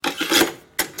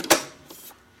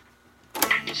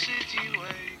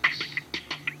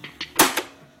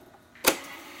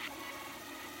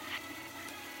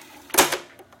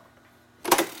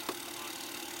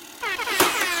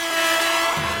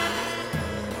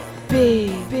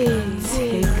Hey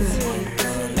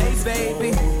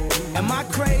baby, am I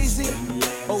crazy?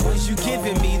 Or was you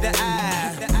giving me the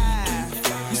eye?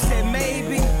 You said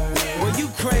maybe, well you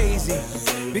crazy.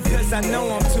 Because I know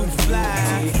I'm too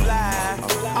fly.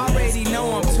 Already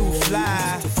know I'm too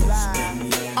fly.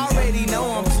 Already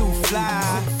know I'm too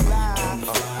fly.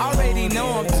 Already know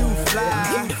I'm too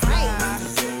fly.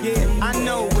 Yeah, I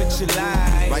know what you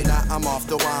like. Right now I'm off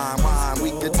the wine. We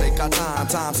can take our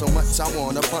time so much I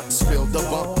wanna punch. Feel the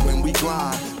bump when we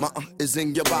grind. My is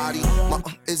in your body, my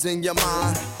is in your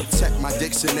mind. Check my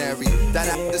dictionary, that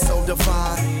act is so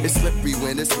defined. It's slippery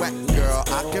when it's wet, girl,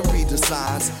 I can read the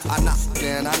signs. I knock,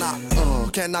 can I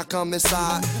knock, can I come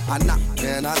inside? I knock,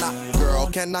 can I knock, girl,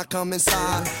 can I come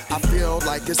inside? I feel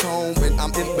like it's home when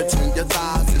I'm in between your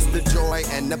thighs. It's the joy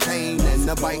and the pain and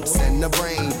the bites and the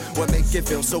brain. What make it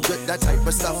feel so good, that type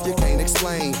of stuff you can't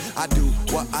explain. I do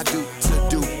what I do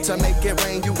to make it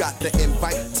rain. You got the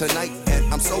invite tonight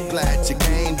and I'm so glad you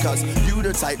came. Cause you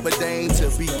the type of dame to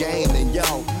be game. And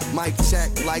yo, mic check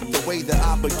like the way that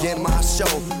I begin my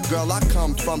show. Girl, I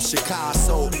come from Chicago,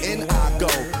 so in I go.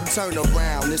 Turn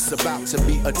around, it's about to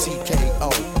be a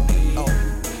TKO.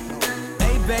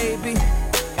 Hey baby,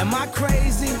 am I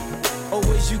crazy? Or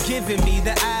was you giving me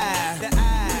the eye?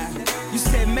 You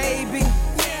said maybe,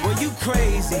 well you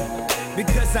crazy.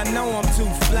 Because I know I'm too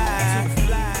fly.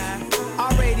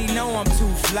 Already know I'm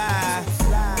too fly.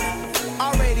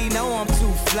 Already know I'm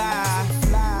too fly.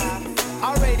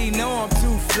 Already know I'm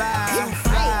too fly.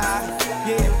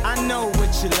 Yeah, I know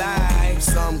what you like.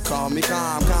 Some call me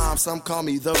calm, some call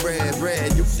me the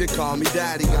red. You can call me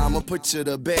daddy, I'ma put you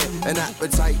to bed. An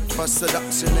appetite for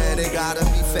seduction and it gotta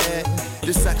be fed.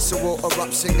 The sexual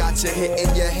eruption got you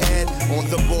hitting your head on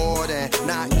the board and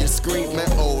now you're screaming,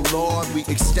 oh Lord. We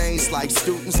exchange like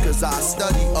students cause I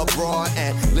study abroad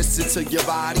and listen to your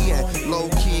body and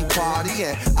low-key party.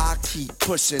 And I keep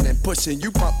pushing and pushing,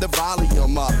 you pump the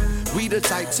volume up. We the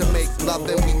type to make love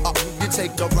and we up. You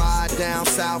take a ride down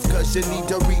south cause you need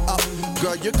to re-up.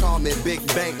 Girl, you call me Big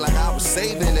Bank like I was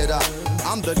saving it up.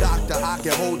 I'm the doctor, I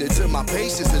can hold it till my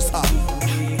patience is up.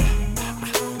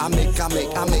 I make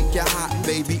you hot,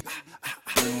 baby.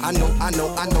 I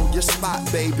know your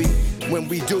spot, baby. When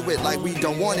we do it like we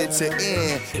don't want it to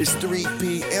end. It's 3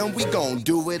 p.m., we gon'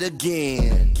 do it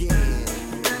again.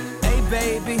 Hey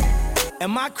baby,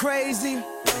 am I crazy?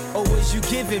 Or was you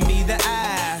giving me the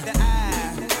eye?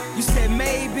 You said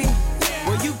maybe,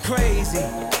 well you crazy.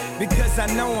 Because I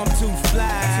know I'm too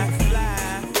fly.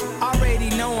 Already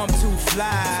know I'm too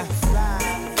fly.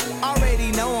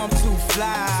 Already know I'm too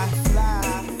fly.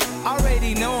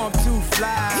 Already know I'm too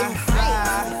fly.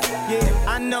 Yeah,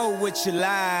 I know what you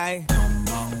like. Come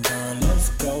on, girl, let's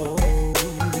go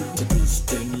to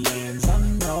distant lands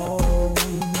unknown.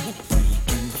 We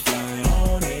can fly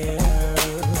on air.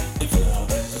 If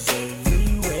love is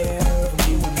everywhere,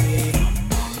 you and me.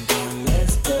 Come on, girl,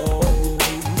 let's go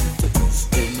to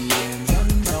distant lands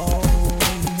unknown.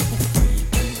 We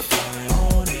can fly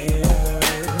on air.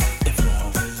 If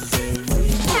love is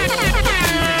everywhere.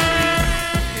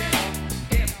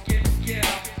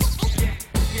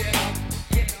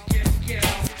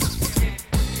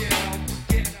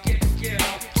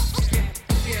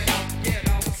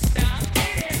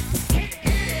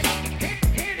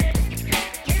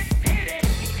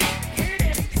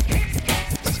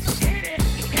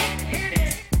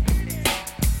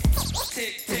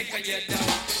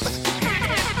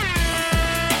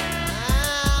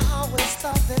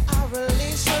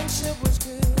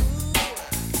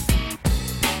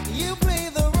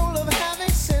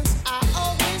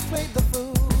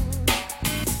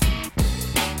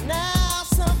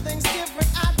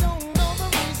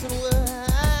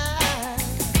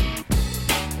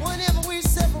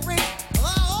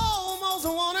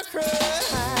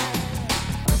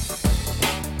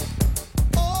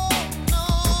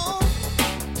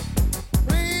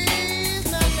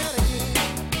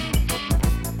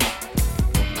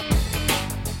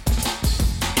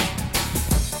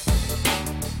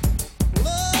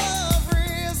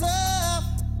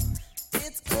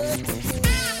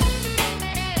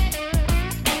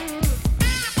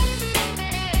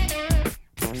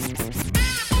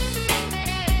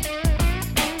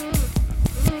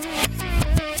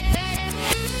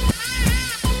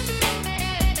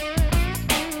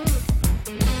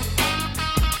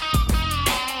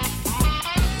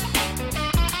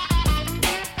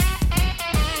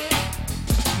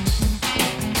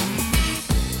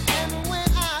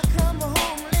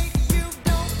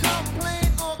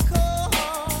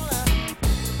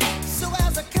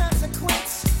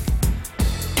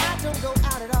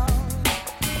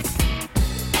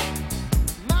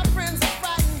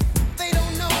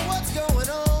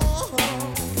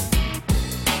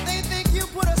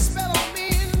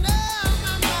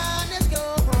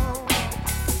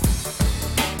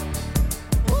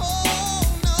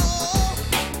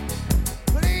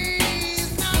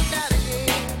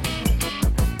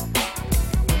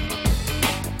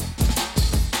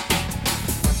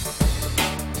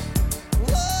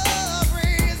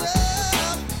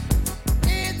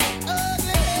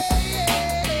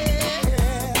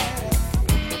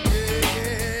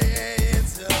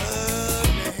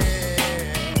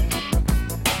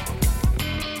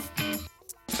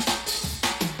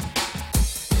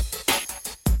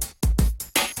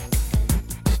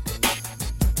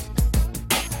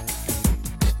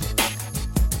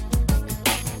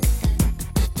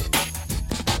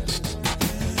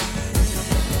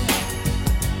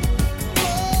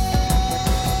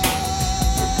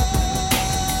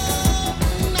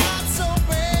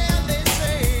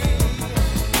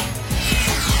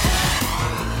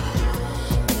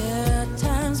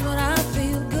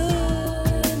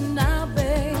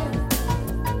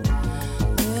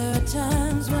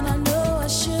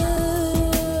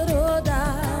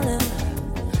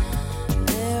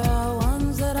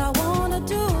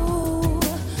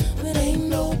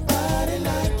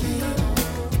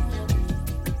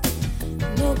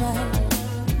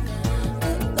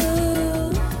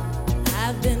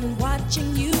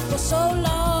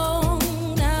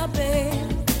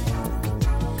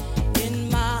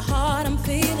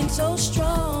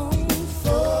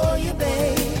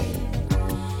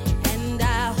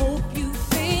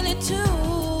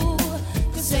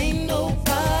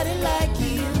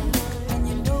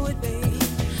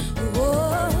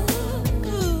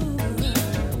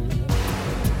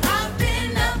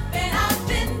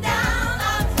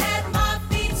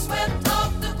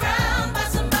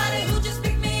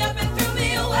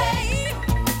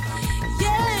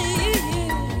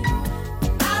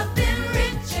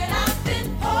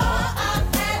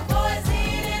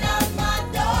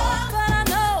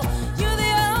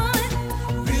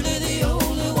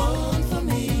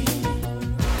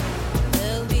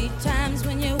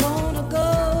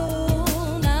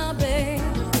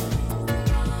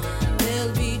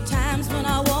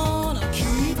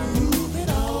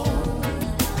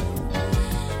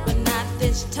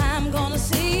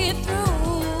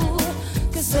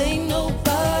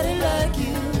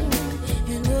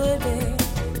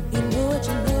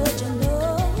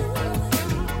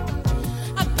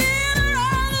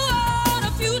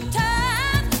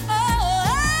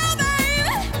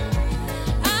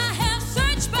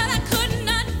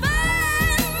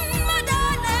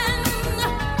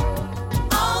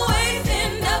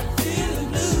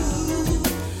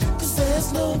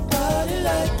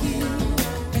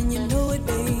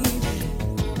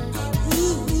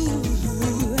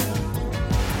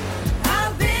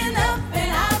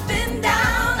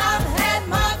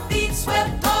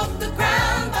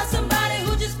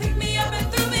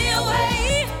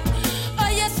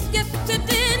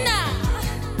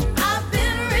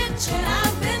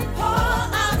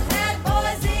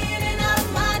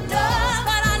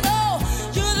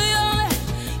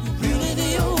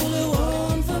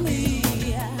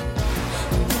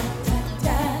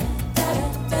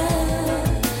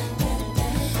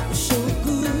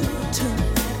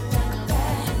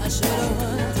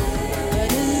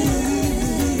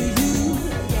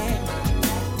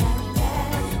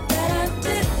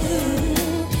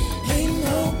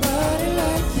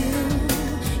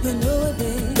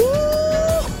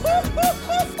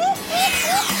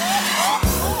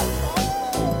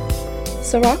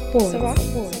 Rock Boy.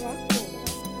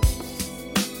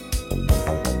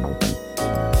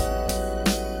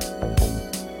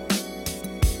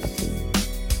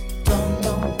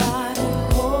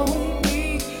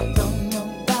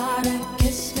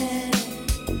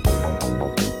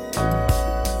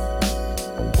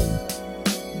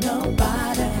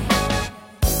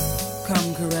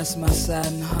 My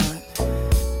saddened heart,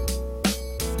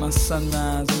 my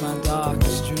sunrise, my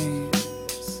darkest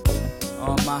dreams,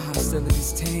 all my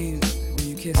hostilities tamed when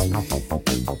you kiss me.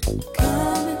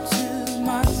 Come into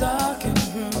my darkened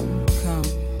room, come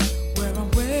where I'm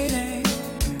waiting.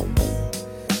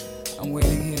 I'm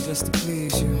waiting here just to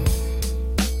please you.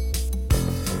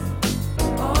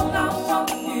 All I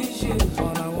want is you.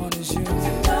 All I want is you. To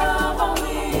love on me.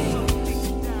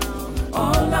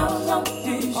 All I want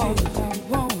is you.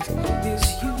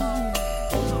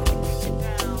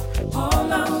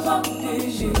 All I want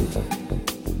is you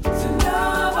to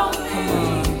love on me.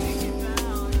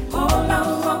 All I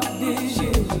want is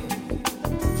you.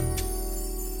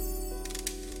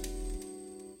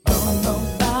 Don't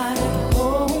nobody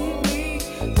hold me.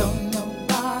 Don't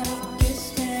nobody kiss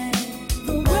me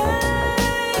the way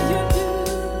you do.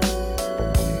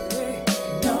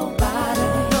 Nobody,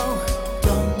 no.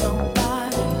 Don't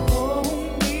nobody hold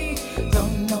me.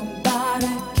 Don't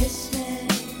nobody kiss me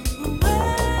the way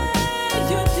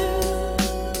you do.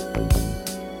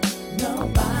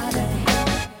 Nobody.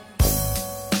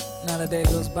 Not a day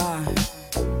goes by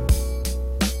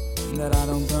that I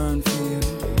don't burn for you.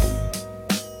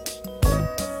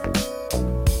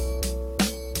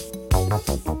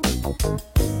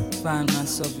 Find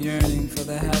myself yearning for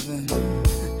the heaven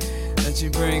that you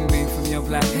bring me from your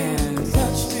black hands.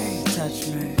 Touch me, touch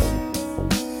me.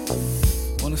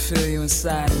 Wanna feel you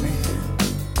inside me.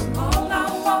 All I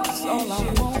want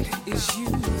is you.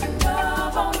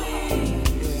 Love on me.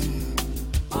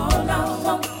 All I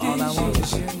want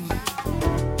is you.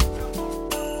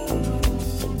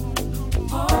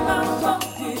 All I want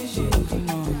is you. Come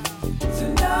on. To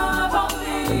love on me.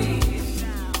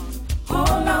 All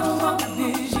I want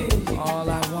is you. All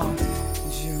I want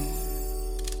is you.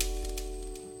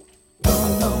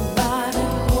 Don't nobody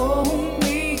hold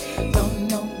me. Don't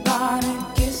nobody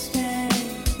kiss me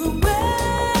the way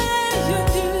you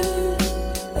do.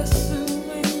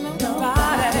 Assuming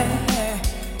nobody.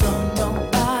 Don't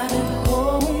nobody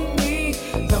hold me.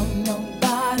 Don't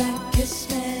nobody kiss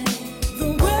me the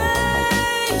way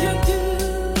you do.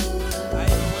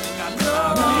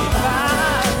 Nobody.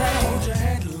 Hold your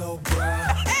head low, bruh.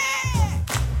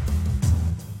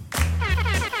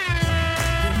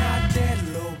 You're not dead,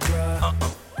 low, bruh.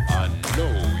 I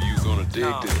know you gonna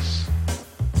dig this.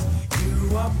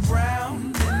 You are brown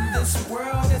in this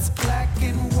world. It's black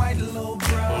and white, low,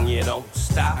 bruh. You don't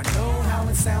stop. I know how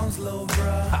it sounds, low,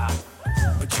 bruh.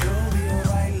 But you'll be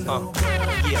alright, low,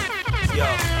 bruh. Yeah, yo.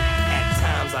 At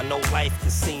times I know life can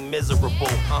seem miserable.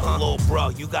 Little bro,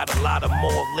 you got a lot of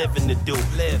more living to do.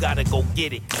 You gotta go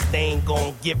get it, 'cause they ain't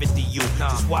gon' give it to you.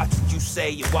 Just watch what you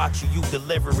say and watch who you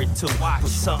deliver it to. Put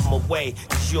something away,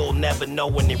 'cause you'll never know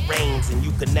when it rains. And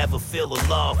you can never feel the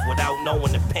love without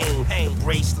knowing the pain. The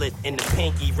bracelet and the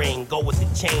pinky ring go with the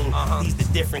chain. These the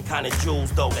different kind of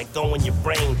jewels though that go in your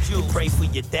brain. You pray for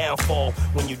your downfall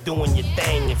when you're doing your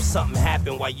thing. If something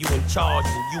happened while you in charge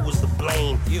and you was to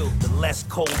blame, the less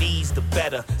codees the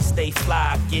better. Stay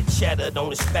fly, get cheddar,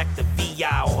 don't expect a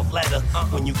VI or letter.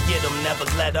 When you get them, never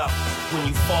let up. When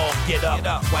you fall, get up.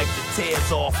 Wipe the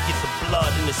tears off, get the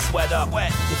blood and the sweat up.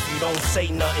 If you don't say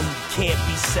nothing, you can't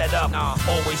be set up.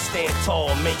 Always stand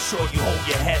tall, make sure you hold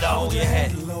your head up. Hold your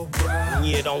head low, bruh. And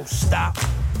you don't stop.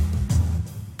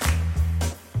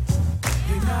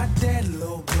 You're not dead,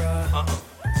 low, bruh.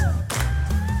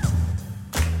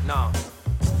 No.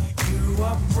 You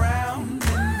are brown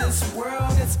in this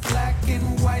world. It's black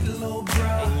and white, low,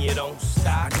 bruh. And you don't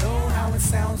stop. I know how it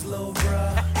sounds, low,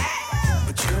 bruh.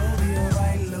 But you'll be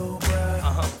alright, low,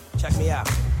 bruh. Check me out.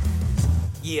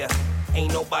 Yeah,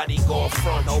 ain't nobody gon'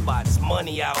 front. Nobody's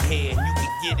money out here, and you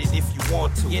can get it if you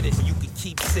want to. Get it. Or you can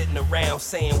keep sitting around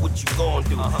saying what you gon'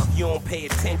 do. You don't pay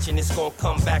attention, it's gon'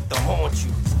 come back to haunt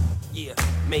you. Yeah,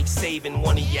 make saving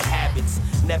one of your habits.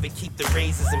 Never keep the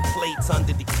razors and plates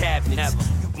under the cabinets.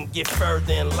 You can get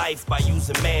further in life by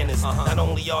using manners. Not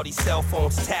only are these cell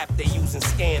phones tapped, they using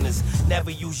scanners. Never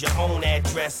use your own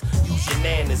address, use your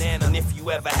nana's. And if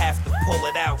you ever have to pull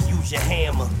it out, use your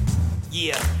hammer.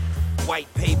 Yeah.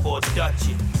 white paper or Dutch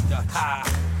it. High,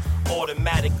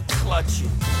 automatic clutch it.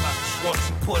 Once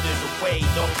you put it away,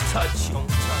 don't touch it.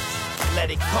 Let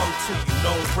it come to you,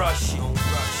 don't rush it.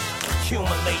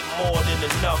 Accumulate more than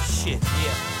enough shit.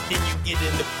 Then you get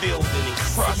in the building and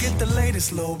crush it. Forget the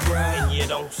latest, little bro. And you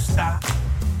don't stop.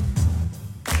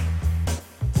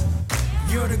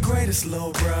 You're the greatest,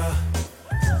 little bruh.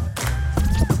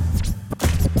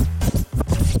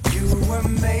 You were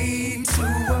made to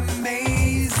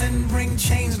amaze and bring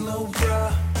change, little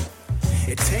bruh.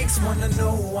 It takes one to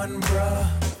know one, bruh.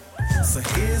 So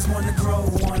here's one to grow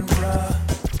one, bruh.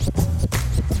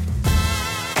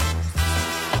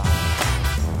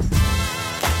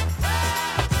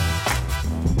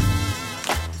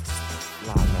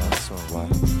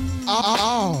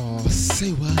 Oh,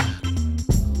 say what?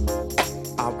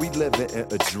 Are we living in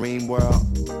a dream world?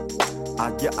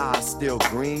 Are your eyes still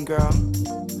green, girl?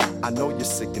 I know you're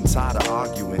sick and tired of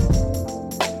arguing,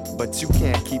 but you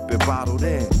can't keep it bottled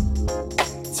in.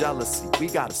 Jealousy, we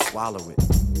gotta swallow it.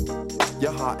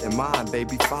 Your heart and mind,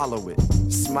 baby, follow it.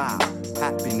 Smile,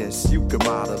 happiness, you can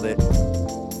model it.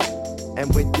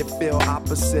 And when you feel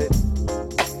opposite,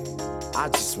 I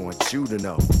just want you to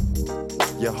know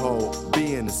your whole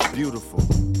being is beautiful.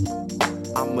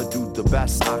 I'ma do the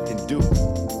best I can do,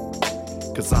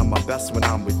 'cause I'm my best when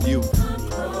I'm with you. Come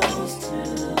close to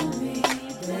me,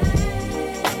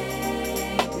 baby.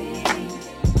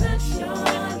 Let your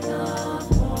love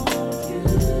hold you.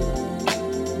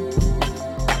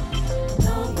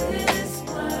 Know this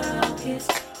world is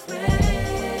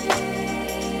crazy.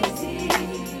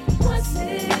 What's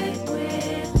it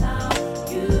without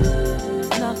you?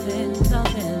 Nothing,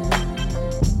 nothing.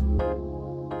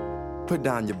 Put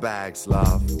down your bags,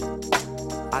 love.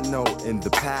 I know in the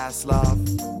past, love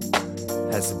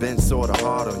has been sorta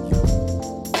hard on you,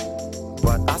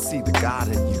 but I see the God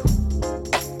in you.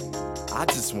 I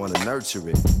just wanna nurture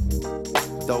it.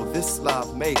 Though this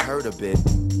love may hurt a bit,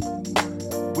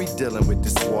 we dealing with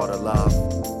this water, love.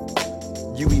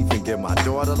 You even give my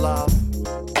daughter love.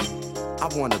 I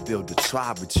wanna build a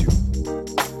tribe with you,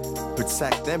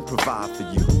 protect and provide for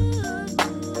you.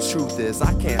 Truth is,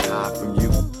 I can't hide from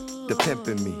you. The pimp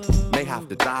in me may have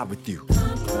to die with you.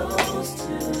 Come close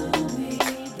to me,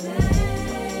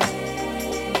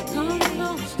 babe. Come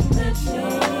close, let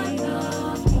your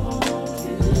love hold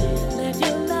you. Let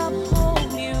your love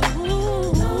hold you.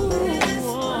 Know this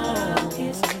world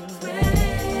is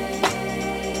crazy.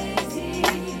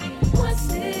 What's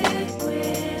it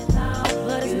without you?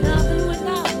 But it's nothing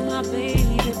without my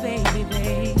baby, baby,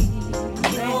 baby. I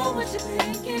know what you're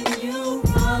thinking, you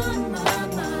run my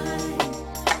mind.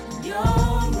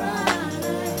 You're right.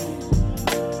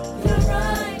 You're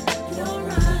right. You're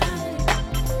right.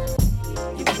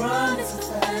 You run so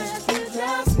fast, you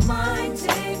just might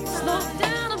take time. Slow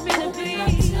down a minute,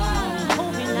 baby.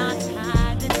 Hope you're not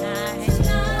tired tonight.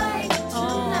 Tonight.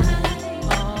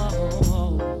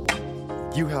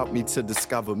 You helped me to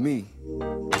discover me.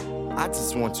 I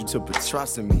just want you to put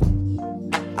trust in me.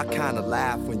 I kinda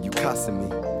laugh when you cussing me.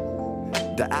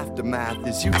 The aftermath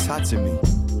is you touching me.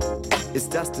 It's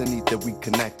destiny that we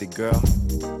connected, girl.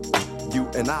 You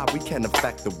and I, we can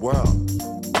affect the world.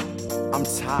 I'm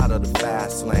tired of the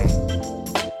fast lane.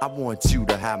 I want you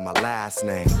to have my last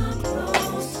name. Come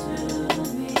close to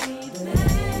me,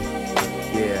 babe.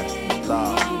 Yeah,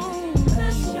 love.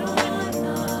 Let your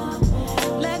love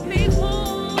hold. Let me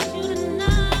hold you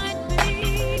tonight,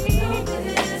 baby. Know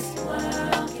this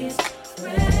world is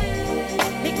crazy.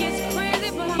 It gets crazy,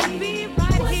 but I'll be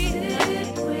right here.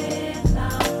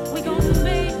 We gonna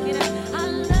make it. I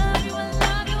love you, I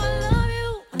love you, I love you.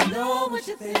 I know what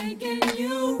you're thinking,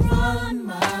 you run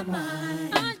my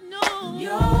mind. I know.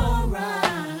 You're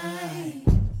right.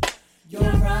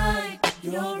 You're right.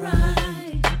 You're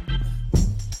right.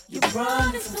 You're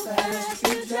running so fast,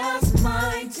 you just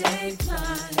might take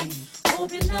time.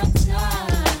 Hope you're not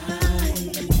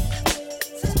tired.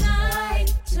 Tonight,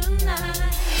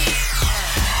 tonight.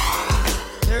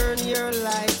 Turn your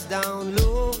lights down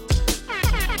low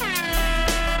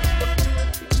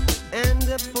and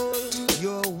pull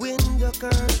your window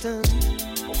curtain.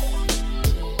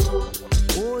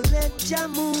 Oh, let your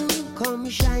moon come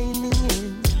shining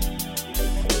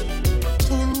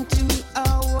into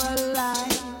our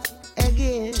life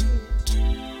again.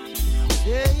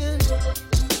 Saying,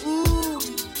 ooh,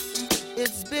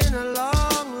 it's been a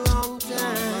long, long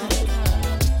time.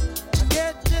 I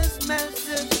get this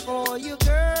message for you,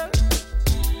 girl.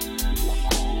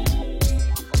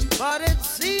 But it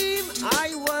seemed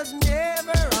I was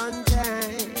never on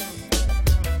time.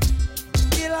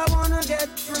 Still I wanna get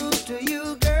through to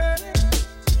you, girl.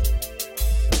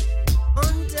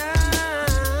 On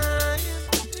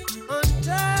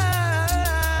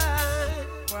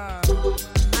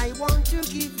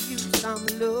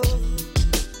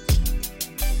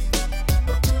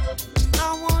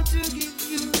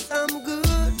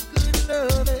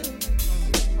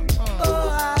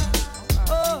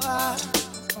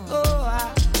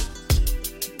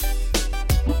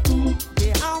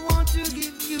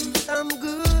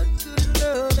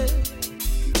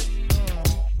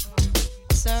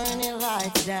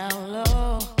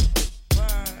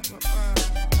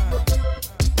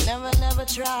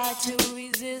never try to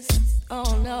resist.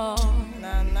 Oh no.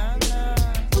 Nah, nah, nah.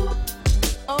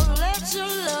 Oh, let your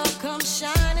love come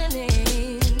shining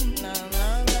in. Nah,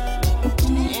 nah, nah.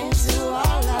 Into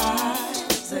our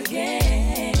lives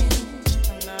again.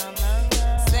 Nah, nah,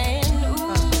 nah. Saying,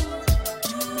 ooh,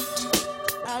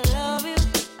 I love you.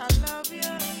 I love you.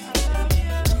 I love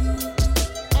you.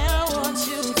 And I want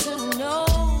you to know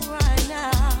right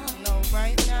now. No,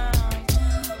 right now.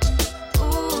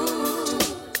 Ooh,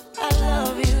 I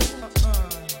love you.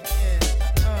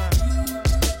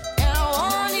 And I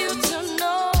want you to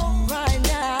know right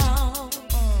now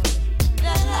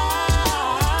that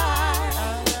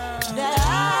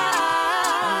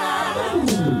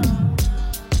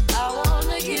I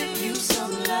wanna give you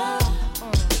some love.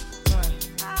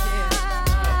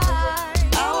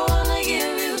 I wanna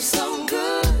give you some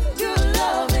good, good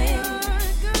loving.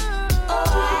 Oh,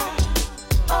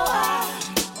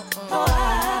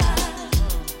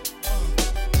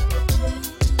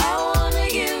 I wanna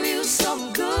give you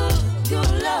some good,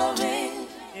 good loving.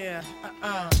 Yeah,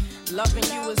 Loving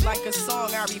you is like a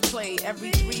song I replay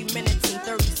every 3 minutes and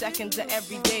 30 seconds of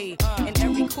every day. And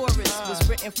every chorus was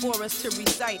written for us to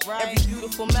recite. Every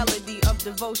beautiful melody of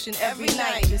devotion every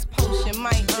night. This ocean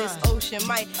might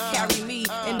carry me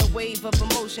in the wave of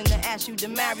emotion to ask you to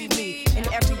marry me. And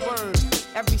every word,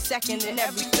 every second and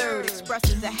every third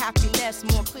expresses a happiness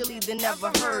more clearly than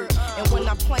ever heard. And when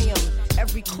I play them,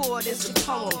 every chord is a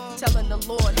poem telling the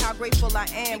Lord how grateful I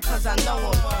am cause I know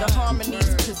him. The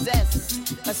harmonies possess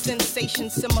a sensation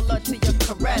similar to your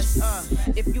caress.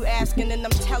 If you asking then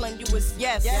I'm telling you it's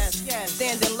yes.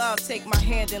 Stand in love, take my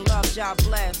hand in love, God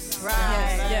bless.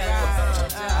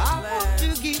 Yes. I want to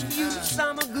give you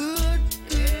some good,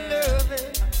 good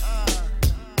loving.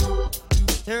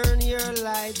 Turn your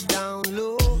lights down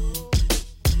low.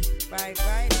 Right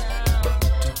now.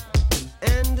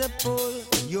 And pull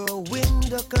your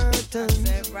window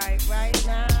curtains. Right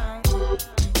now.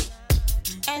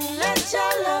 And let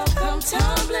your love come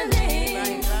tumbling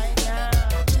in Right now.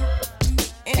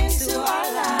 into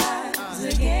our lives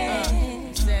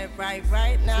again. Said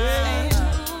right now.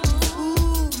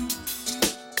 Ooh,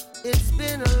 it's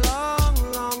been a long,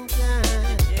 long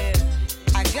time. Yeah.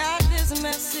 I got this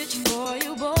message for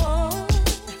you, boy.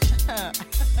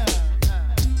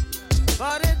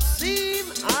 But it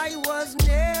seemed I was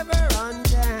never on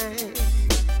time.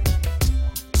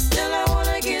 Still, I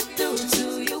wanna get through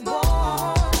to you,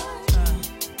 boy.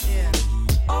 Yeah.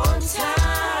 On time.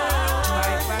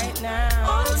 Right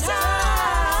now. On time.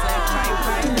 Said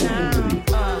right now.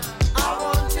 I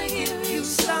want to give you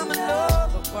some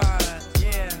love.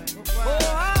 Yeah.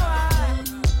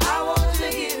 I want to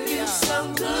give you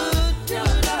some good,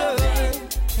 good loving.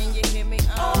 Can you hear me?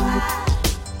 I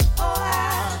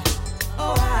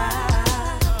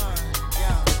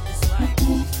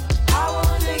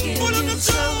want to give you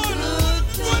some good,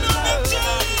 good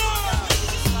loving.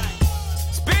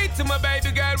 Speak to my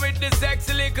baby girl with the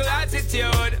sexy little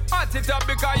attitude. Hot it up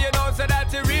because you know so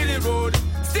that you really rude.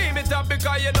 Steam it up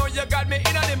because you know you got me in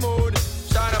the mood.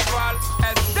 Shine a fall,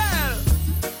 Estelle.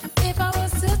 If I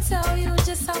was to tell you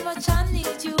just how much I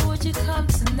need you, would you come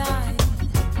tonight?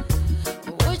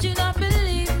 Or would you not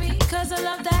believe me? Cause a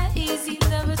love that easy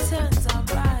never turns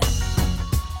out right.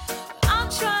 I'm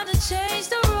trying to change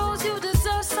the rules, you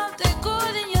deserve something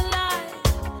good in your life.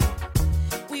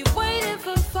 We waited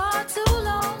for far too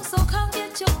long, so come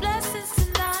get your blessings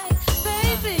tonight.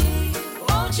 Baby,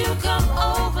 won't you come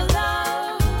over,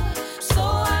 love, so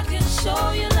I can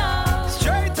show you love.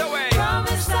 Straight away.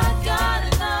 Promise I got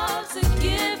enough to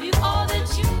give you all that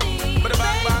you need. Baby,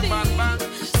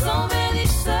 so many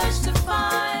search to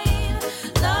find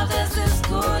love that's as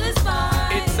good as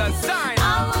mine. It's a sign.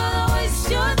 I will waste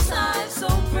your time, so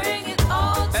bring it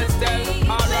all to Estelle, me,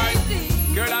 alright.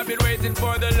 baby. Girl, I've been waiting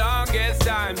for the longest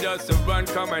time just to run,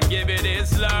 come and give it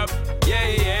this love.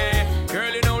 Yeah.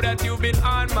 Girl, you know that you've been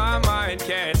on my mind.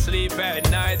 Can't sleep at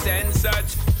night and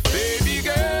such. Baby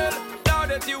girl, now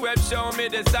that you have shown me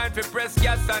the sign for press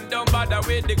gas and don't bother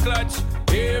with the clutch.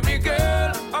 Hear me,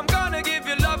 girl, I'm gonna give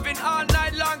you loving all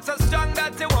night long, so strong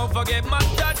that you won't forget my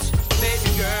touch.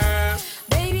 Baby girl.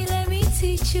 Baby, let me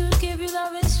teach you, give you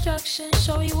love instruction,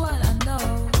 show you what I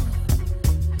know.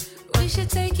 We should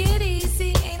take it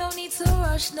easy, ain't no need to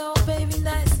rush, no, baby,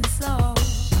 nice and slow.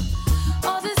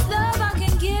 All this love I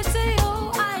can give to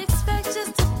you, I expect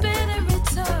just a bit in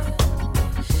return.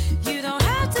 You don't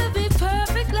have to be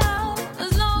perfect, love,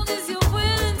 as long as you're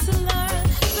willing to learn.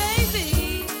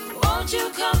 Baby, won't you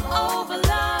come over,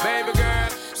 love? Baby girl.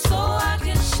 So I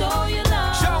can show you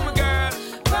love. Show me, girl.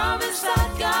 Promise I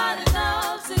got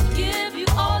enough to give you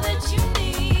all that you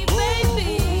need,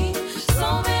 baby.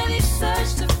 So many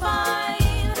search to find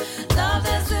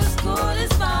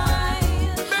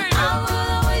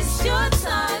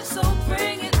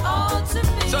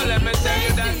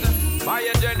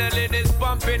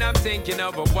thinking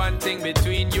of a one thing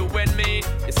between you and me.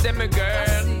 You say, my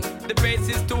girl, the pace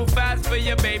is too fast for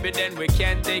you, baby, then we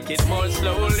can take it more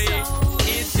slowly.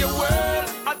 It's your world,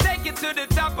 I'll take you to the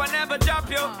top, I never drop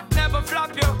you, never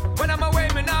flop you. When I'm away,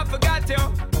 me not forgot you.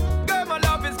 Girl, my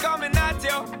love is coming at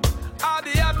you. I'll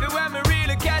be happy when we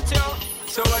really catch you.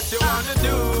 So what you wanna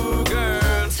do,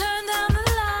 girl? Turn down the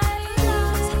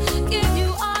lights, give you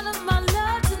all of my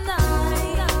love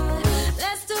tonight.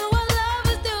 Let's do what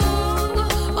lovers do.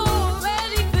 Oh, I'm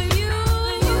ready for you.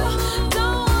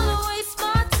 Don't wanna waste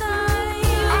my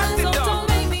time, so don't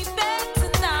make me beg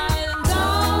tonight. And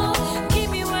don't keep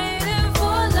me waiting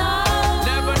for love.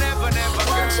 Never, never, never,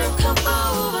 girl. Won't you come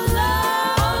over,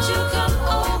 love? Won't you come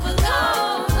over,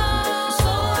 love?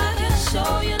 So I can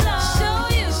show you love.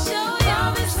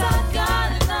 Promise I got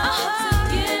enough.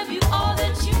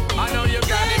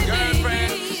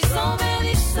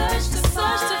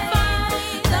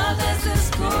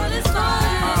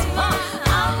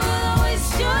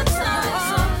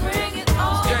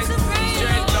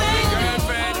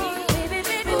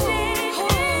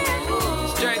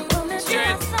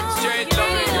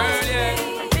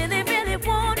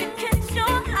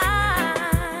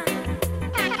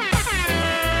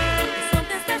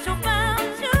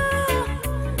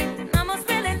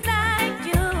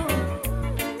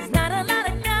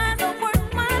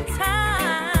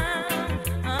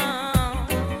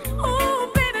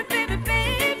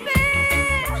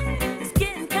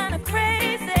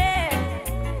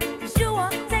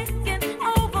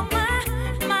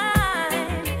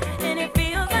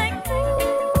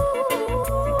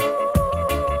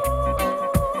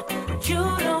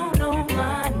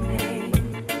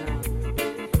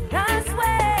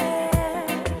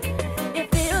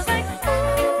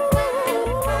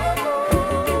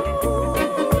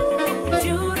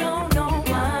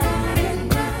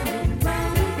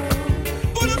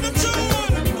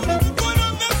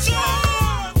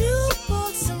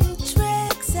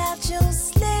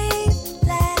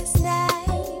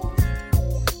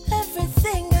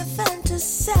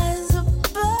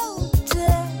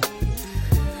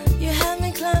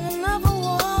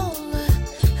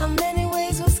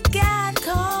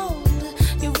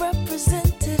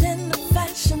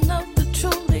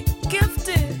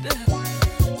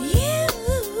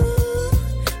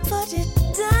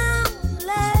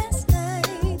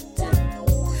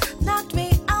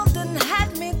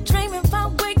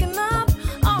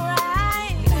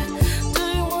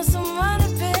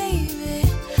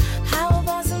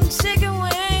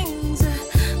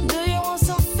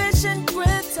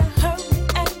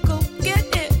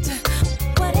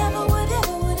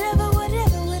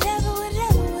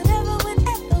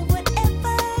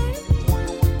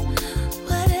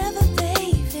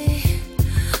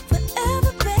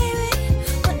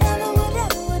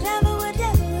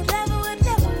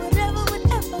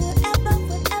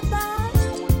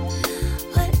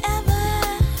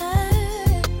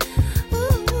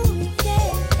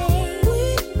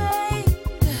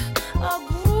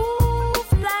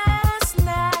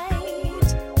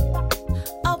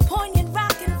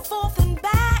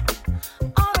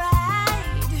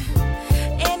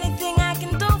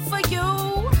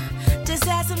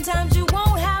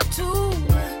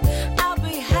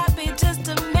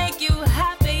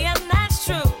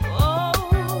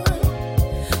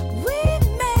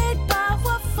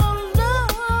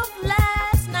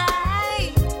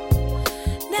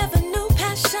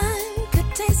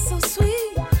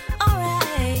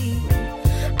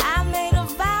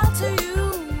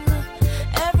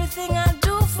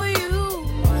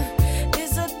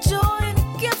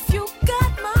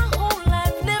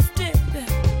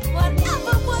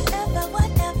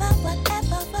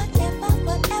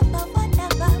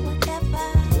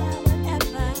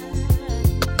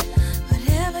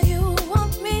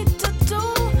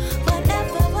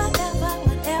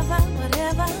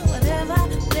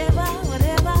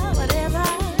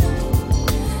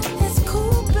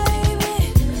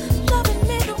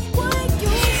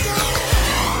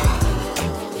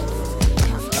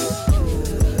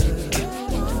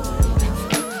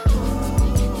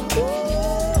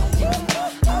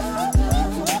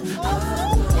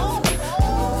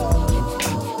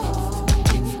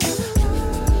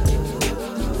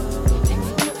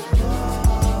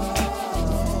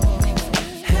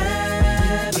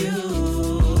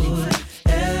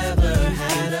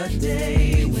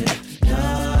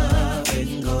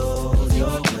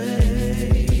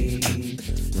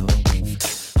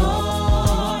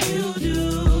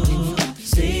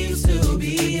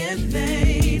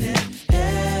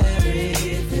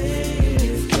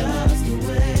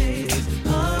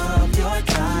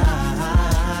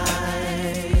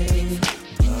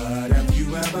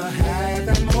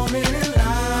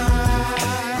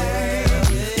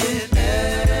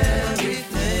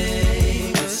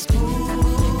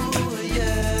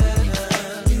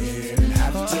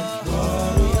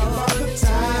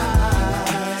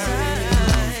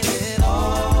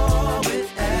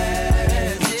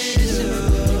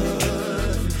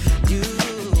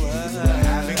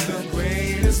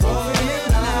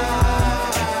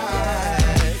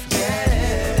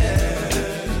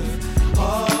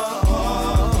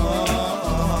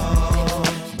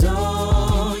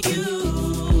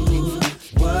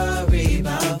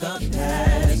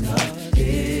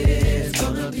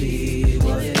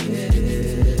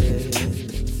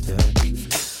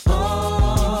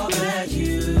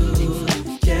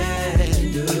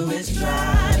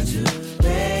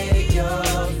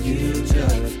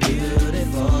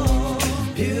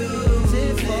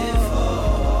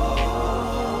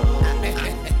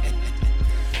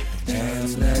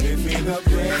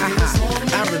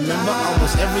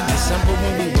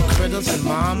 when we were critters, and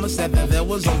Mama said that there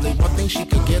was only one thing she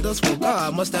could get us. Well,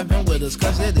 God must have been with us,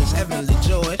 cause it is heavenly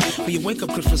joy. When you wake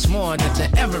up Christmas morning to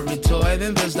every toy,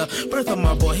 then there's the birth of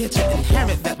my boy here to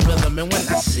inherit that rhythm. And when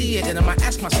I see it, and I might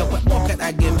ask myself, what more could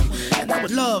I give him? And I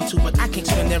would love to, but I can't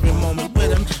spend every moment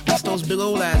with him. It's those big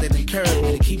old eyes that encourage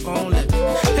me to keep on living.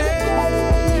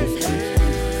 Hey,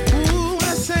 ooh, when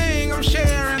I sing, I'm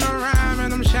sharing a rhyme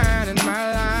and I'm shining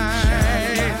my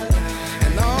light.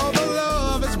 And all the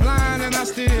love is blind and I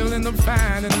still end up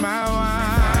finding my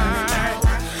wife.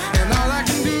 And all I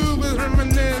can do is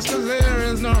reminisce, cause there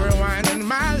is no rewind in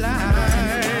my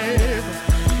life.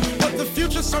 But the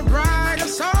future's so bright,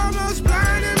 it's almost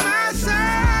blinding my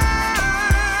sight.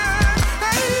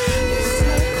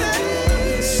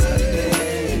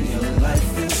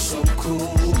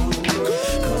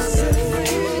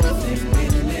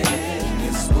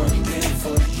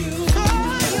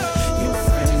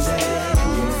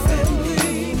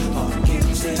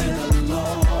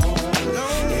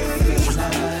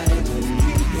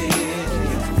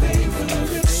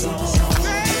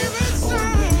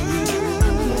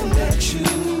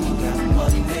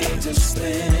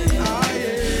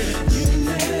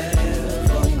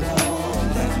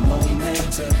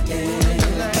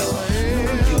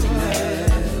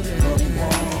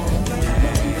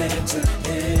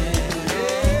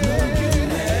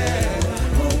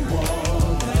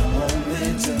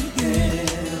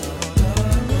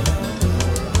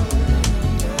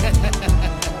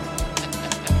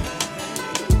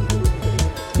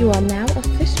 You are now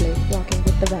officially rocking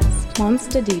with the best.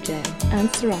 Monster DJ and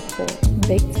Sirocco.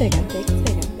 Big figure, big figure,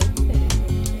 big figure.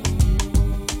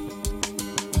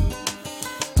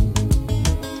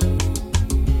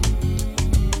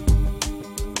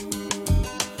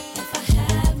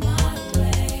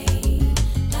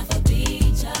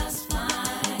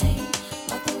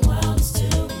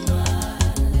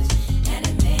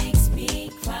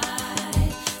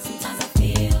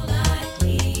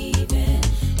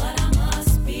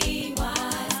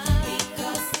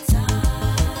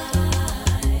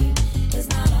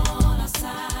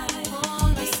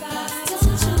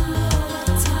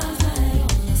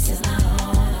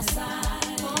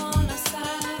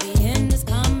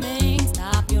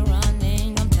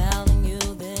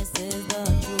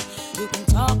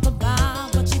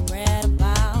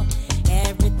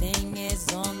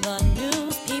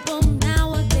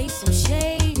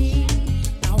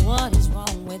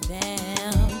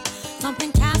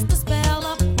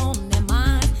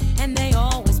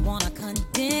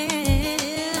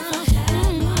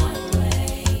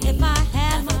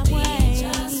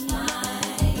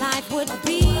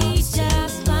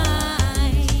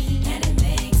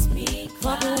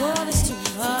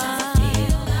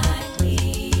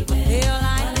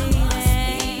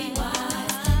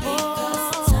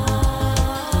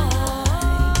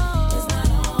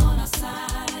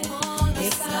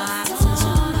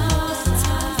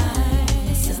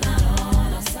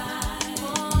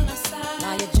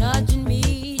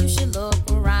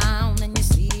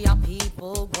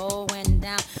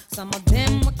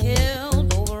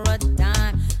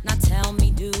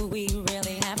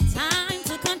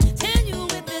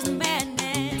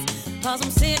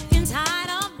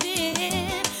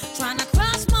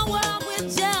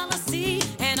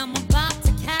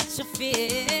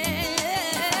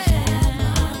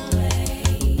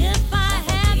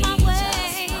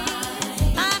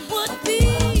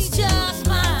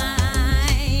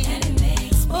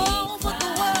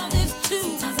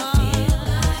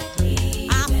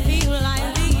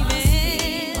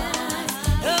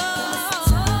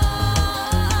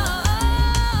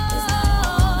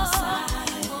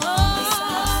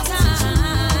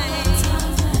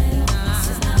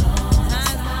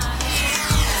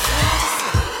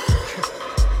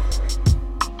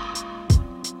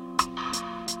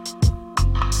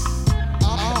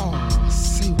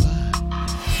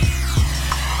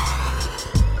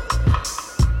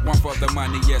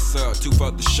 Two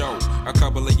for the show. A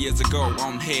couple of years ago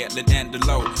on Headland and the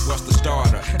Low. What's the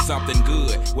starter? Something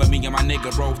good. Well, me and my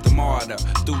nigga rode the martyr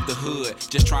through the hood,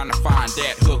 just trying to find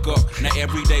that hook up. Now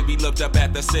every day we looked up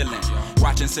at the ceiling,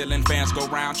 watching ceiling fans go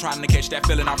round, trying to catch that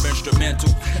feeling off instrumental.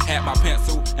 Had my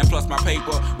pencil and plus my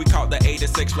paper. We caught the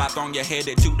 86 lot on your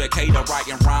headed to Decatur,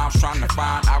 writing rhymes, trying to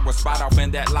find our spot off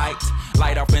in that light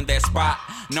off in that spot.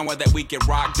 knowing that we can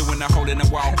rock, doing a hole in the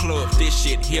wall club. This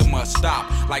shit here must stop.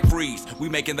 Like Freeze, we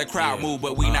making the crowd move,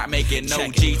 but we not making no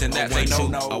G's, and that's a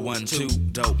no-no. A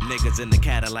 1-2, dope niggas in the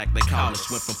Cadillac, they call us.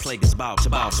 Went from Plaguers ball to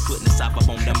boss, putting the South up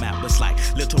on the map. It's like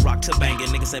Little Rock to banging.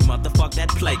 Niggas say motherfuck that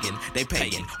plaguing. They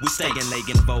paying, we staying,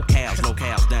 legging vocals,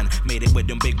 locales done. Made it with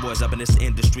them big boys up in this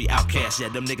industry, outcasts. Yeah,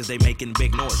 them niggas they making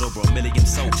big noise, over 1 million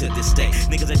sold to this day.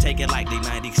 Niggas they take it like they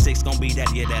 96, gon' be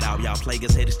that year that out. Y'all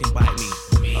Plaguers haters can bite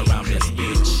me around this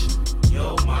bitch.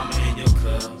 Your mama and your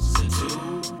cousin too,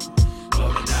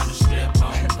 rolling down the strip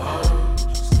on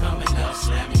boats, coming up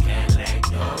slamming can't let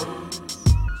go.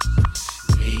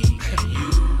 Me and you,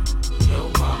 your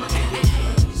mama and your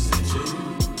cousin too,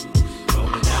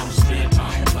 rolling down the strip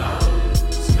on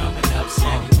boats, coming up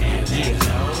slamming can't let go.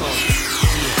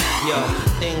 Yo,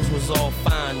 things was all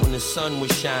fine when the sun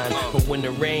was shining, but when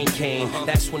the rain came,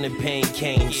 that's when the pain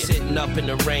came. Sitting up in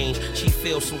the rain, she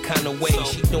feels some kind of way.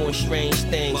 She doing strange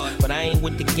things, but I ain't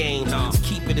with the games.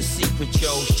 Keep it a secret, yo.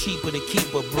 It's cheaper to keep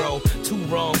her, bro. Two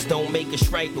wrongs don't make us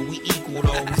right, but we equal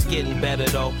though. It's getting better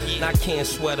though, and I can't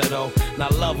sweat her though. And I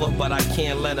love her, but I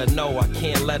can't let her know. I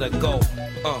can't let her go.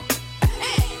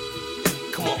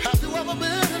 Come on. Have you ever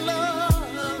been in love?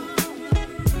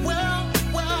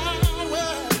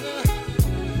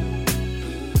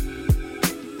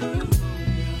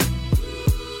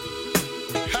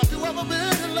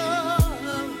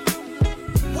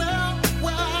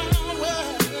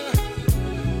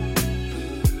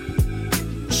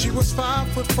 She was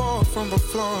 5'4" from the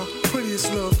floor,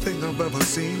 prettiest little thing I've ever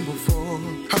seen before.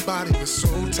 Her body was so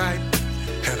tight,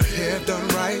 had her hair done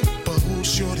right, but who's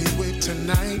shorty with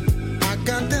tonight? I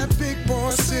got that big boy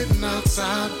sitting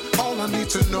outside. All I need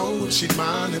to know is she'd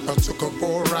mind if I took her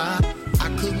for a ride. I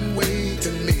couldn't wait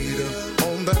to meet her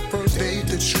on that first date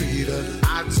to treat her.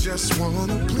 I just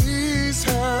wanna please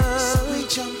her. So we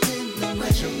jumped in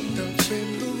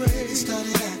the rain,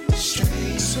 started acting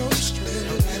strange, so strange.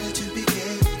 No matter to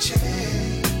begin to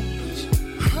change.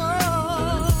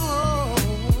 Oh,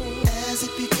 as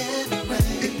it began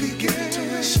to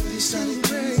rain, shorty started to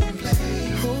play.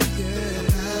 Oh yeah,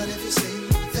 about every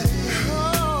single thing.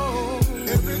 Oh,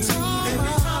 every time I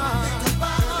think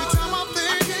about it,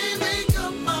 I can't make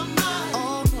up my mind.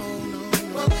 Oh no.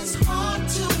 Well, it's hard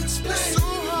to explain. So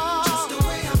hard. Just the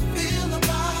way I feel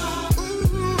about.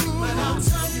 But I'll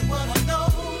tell you what I know.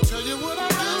 Sugar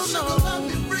love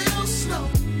me real slow.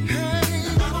 Hey,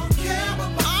 and I don't care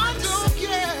what my friends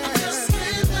say. I just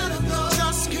can't let her go.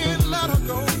 Just can't let her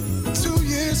go. 2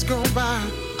 years go by,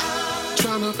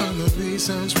 trying to find the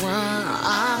reasons why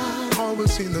I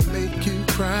always seem to make you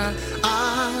cry.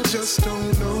 I just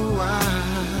don't know why.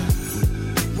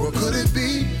 What could it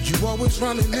be? You always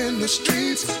running in the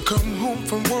streets. Come home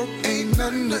from work, ain't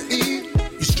nothing to eat.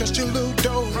 You stretch your little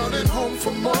dough, running home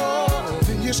for more.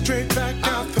 Then you're straight back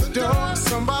out the door.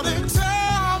 Somebody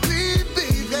tell me,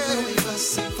 baby.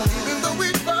 Even though we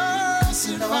fuss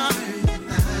and fight,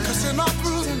 cussing all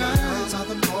through the night.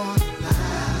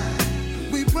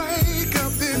 We break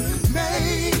up and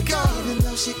make up. Even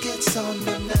though she gets on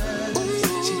my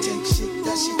nerves, she takes shit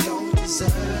that she don't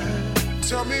deserve.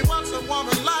 Tell me what's a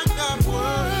woman like that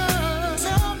word?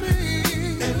 Tell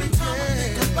me. Every time I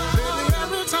think about it,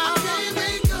 every time I can't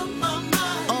make up my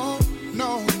mind. Oh, no.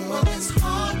 Well, it's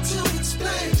hard to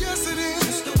explain. Yes, it is.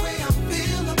 Just the way I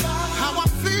feel about how I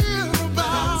feel about.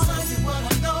 I'll tell you what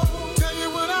I know. Tell you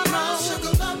what I know.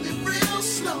 Sugar love me real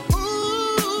slow.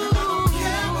 Ooh. Now I don't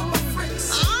care what my friends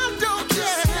say. I don't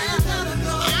care.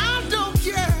 I don't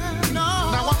care. No.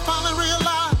 Now I finally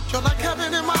realize you're like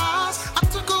heaven in my eyes. I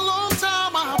took a long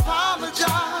time. I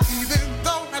apologize. Even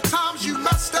though at times you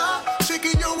messed up,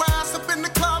 shaking your ass up in the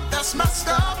club, that's messed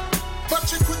up.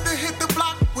 But you quick to hit the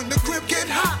block when the grip get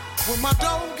hot. When my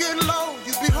dough get low,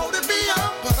 you be holding me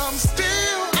up. But I'm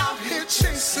still out here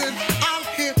chasing, out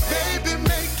here baby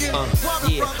making.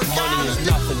 Yeah, money is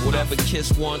nothing. Whatever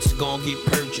Kiss wants, gon' get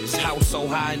purchased. House so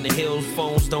high in the hills,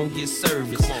 phones don't get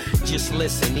service. Just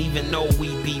listen, even though we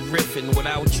be riffing,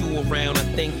 without you around, I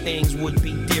think things would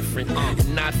be different.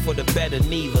 And not for the better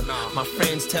neither. My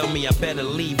friends tell me I better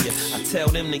leave you. I tell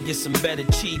them to get some better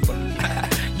cheaper.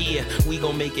 Yeah, we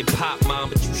gon' make it pop, mom.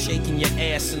 But you shaking your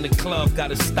ass in the club,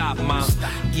 gotta stop, mom.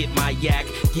 Get my yak,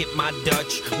 get my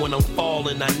Dutch. When I'm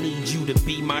falling, I need you to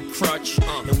be my crutch.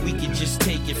 And we can just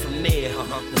take it from there.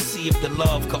 Let's see if the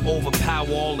love could overpower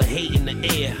all the hate in the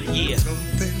air. Yeah.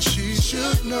 Something she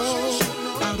should know.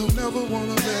 I don't ever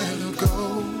wanna let her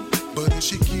go. But if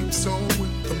she keeps on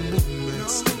with the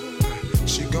movements,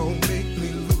 she gon' make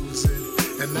me lose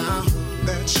it. And I hope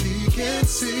that she can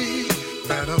see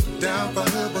that I'm down for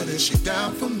her, but is she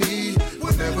down for me?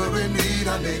 Whenever in need,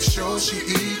 I make sure she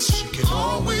eats. She can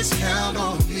always count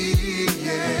on me,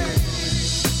 yeah.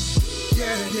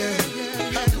 Yeah, yeah.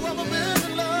 Have you ever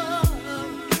been in love?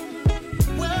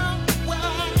 Well.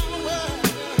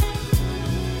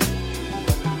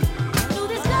 Knew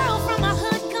this girl from my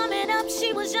hood coming up.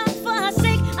 She was young for her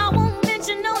sake. I won't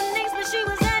mention no names, but she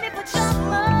was at it for trouble.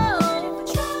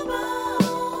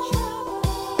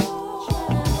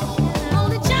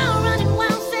 Only child running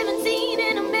wild, 17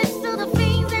 in the midst of the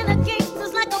fiends and the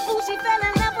gangsters. Like a fool, she fell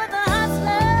in love with a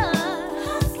hustler.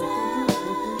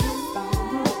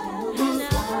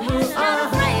 Not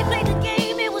afraid, played the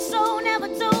game, it was so never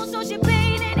told. So she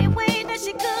paid any way that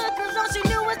she could, cause all she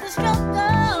knew was the struggle.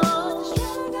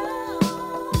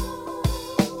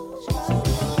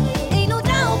 Ain't no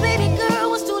doubt, baby girl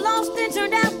was too lost and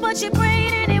turned out, but she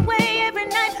prayed anyway every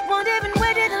night. Wondering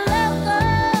where did the love go?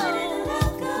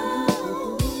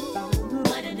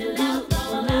 Where did the love go?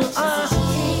 She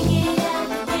can't get out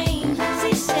the game.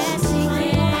 She said she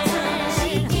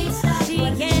can't stop. She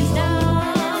can't stop.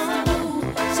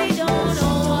 She don't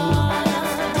know what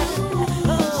to do.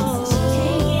 She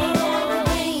can't get out the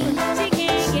game. She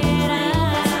can't get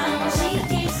out. She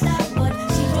can't stop, but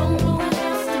she don't know what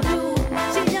else to do.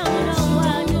 She don't know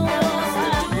what to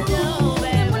do.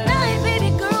 And one night, baby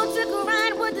girl took a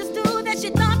ride with this dude that she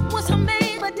thought was her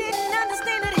man, but didn't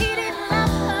understand that he didn't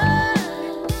love her.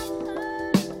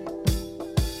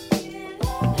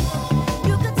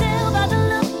 You could tell by the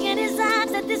look in his eyes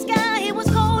that this guy, he was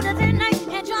colder than ice.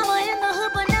 Had drama in the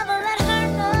hood, but never let her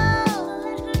know.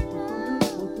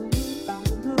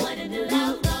 Where did the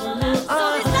love go? So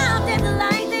they stopped at the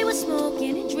light, they were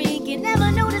smoking and drinking,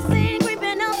 never noticing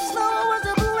creeping up slow was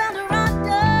a blue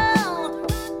Eldorado.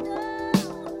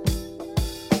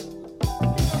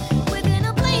 Within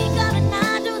a blink of an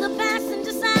eye, through the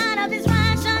passenger side of his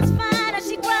ride, shots fired as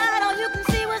she cried. All you can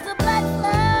see was the blood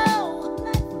flow.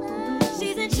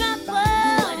 She's in trouble.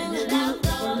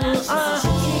 She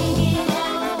can't get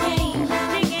out the game.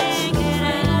 She can't get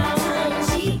out.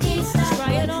 She can't stop. She's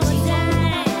crying all the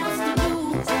time.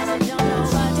 Says she don't know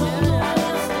what to do.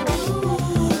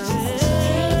 She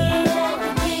can't get out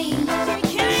the game.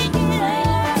 She can't get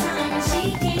out. She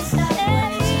can't stop.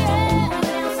 She don't know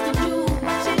what else to do.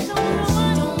 She don't know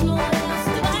what else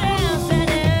to do.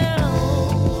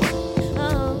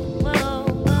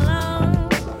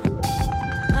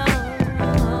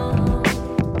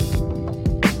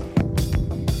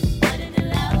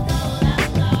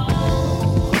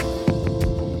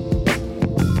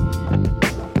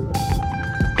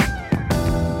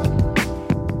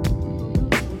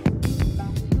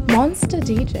 Monster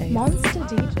DJ. Monster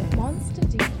DJ. Monster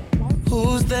DJ.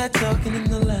 Who's that talking in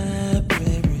the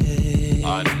library?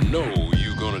 I know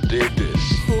you're gonna dig this.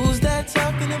 Who's that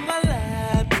talking in my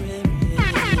library?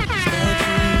 Is that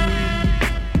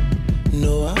you?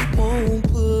 No, I won't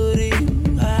put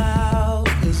you out.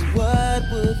 Cause what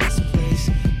would this place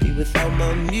be without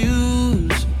my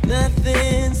muse?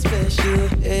 Nothing special.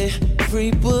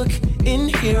 Every book in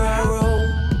here I wrote.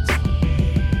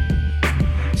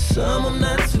 Some I'm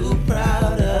not too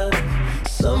proud of.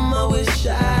 Some I wish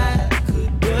I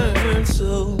could burn.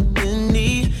 So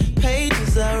many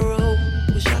pages I wrote.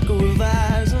 Wish I could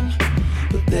revise them,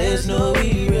 but there's no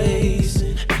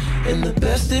erasing. And the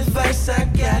best advice I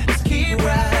got is keep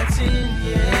writing,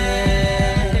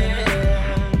 yeah.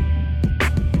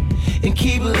 And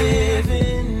keep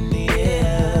living,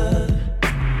 yeah.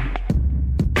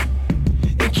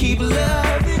 And keep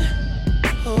loving,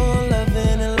 oh,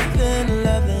 loving and loving and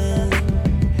loving.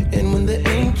 And when the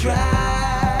ink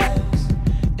dries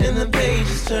and the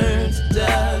pages turn to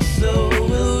dust, so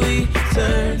will we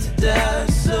turn to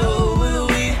dust, so will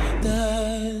we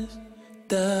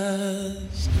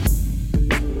dust.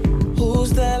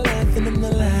 Who's that laughing in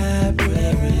the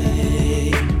library?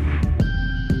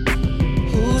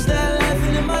 Who's that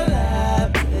laughing in my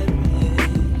library?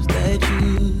 Is that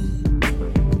you?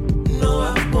 No,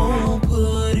 I won't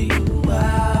put you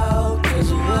out.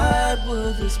 Cause what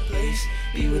would this place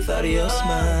be without your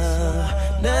smile?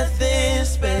 Nothing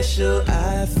special.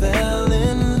 I fell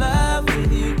in love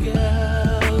with you,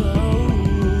 girl.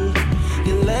 Oh,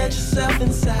 you let yourself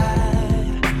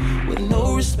inside with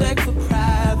no respect for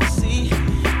privacy.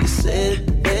 You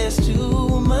said there's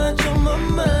too much on my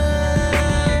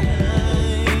mind,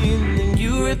 and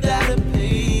you ripped out a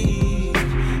page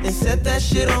and set that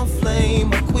shit on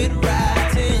flame. I quit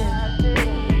writing,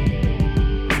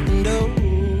 and oh,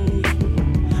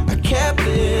 I kept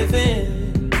living.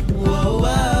 Whoa,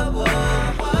 whoa, whoa,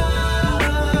 whoa.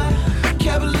 I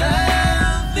kept loving,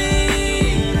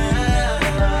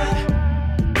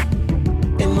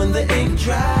 and when the ink dries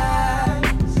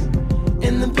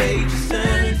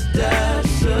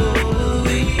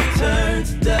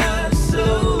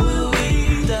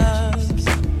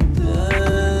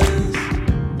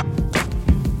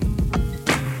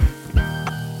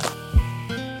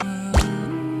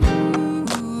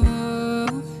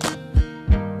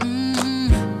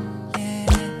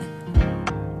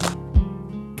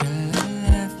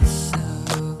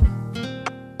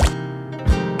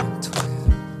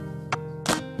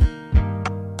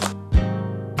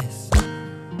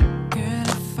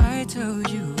told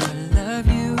you I love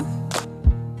you,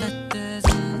 that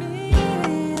doesn't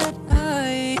mean that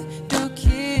I don't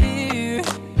care.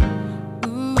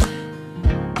 Ooh,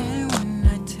 and when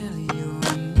I tell you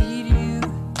I need you,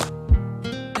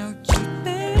 don't you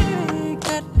think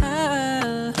that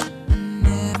I'll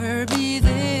never be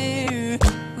there?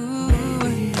 Ooh,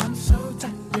 baby, I'm so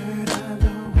tired of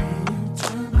the way you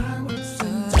turn my words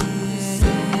into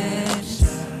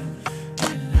deception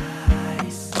and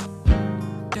lies.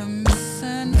 Don't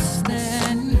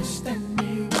misunderstand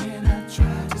me when I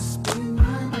try to speak my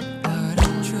mind. What I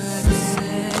try to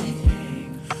say,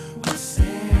 what's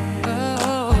in my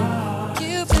heart.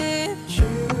 Cupid,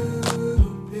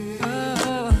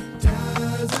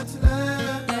 doesn't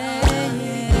lie.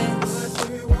 What do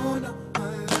you want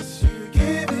unless you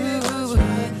give it a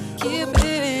try?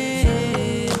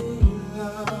 Cupid,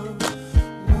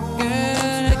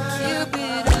 girl,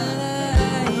 Cupid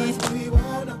alive.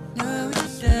 No,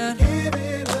 it's down. Give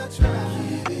it a try.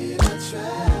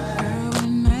 Girl,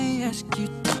 when I ask you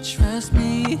to trust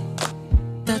me,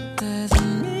 that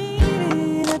doesn't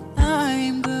mean that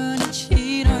I'm gonna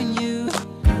cheat on you.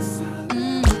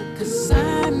 'Cause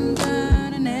I'm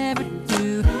gonna never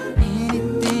do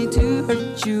anything to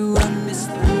hurt you. I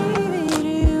mislead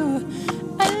you.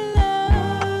 I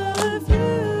love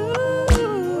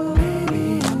you.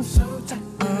 Baby, I'm so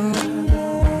tired of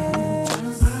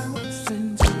my words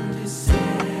into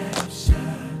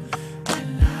deception and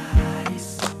lies.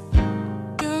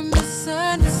 Don't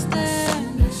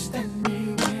misunderstand me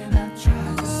when I try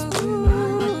to speak my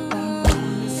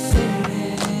mind.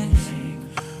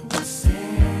 What's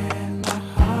in my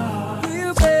heart? You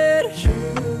better.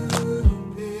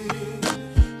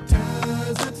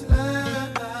 Doesn't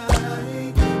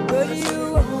lie. But you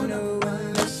won't know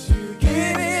unless you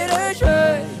give it a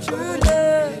try. True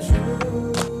love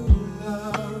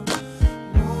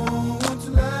won't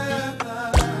lie.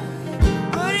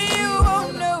 But you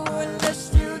won't know unless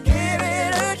you give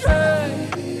it a try.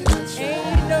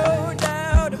 Ain't no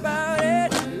doubt about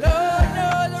it. Lord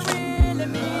knows I really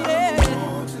mean it.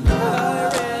 I'd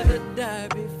rather die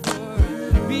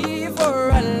before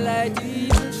I lie to you.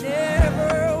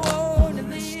 Never wanna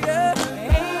leave you.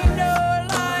 Ain't no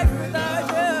life without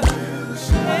you.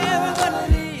 Never gonna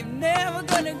leave, never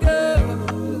gonna go.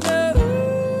 No.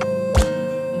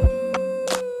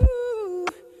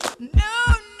 No,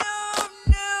 no,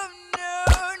 no, no,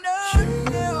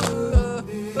 no, no.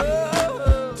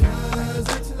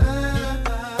 Doesn't lie.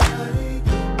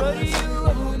 But you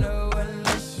won't know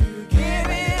unless you give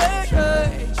it a try.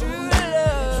 True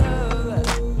love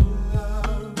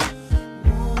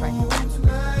won't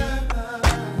lie.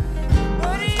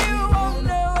 But you won't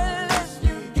know unless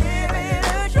you give it a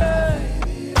try.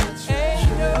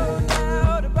 Ain't no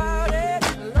doubt about it.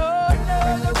 Lord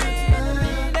knows I really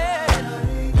mean it.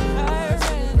 I'd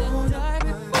rather die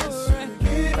before I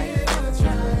give it a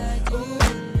try.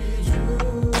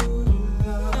 True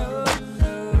love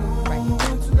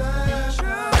won't lie.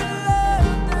 True love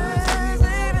doesn't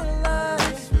even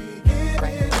lie. Give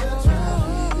it a try.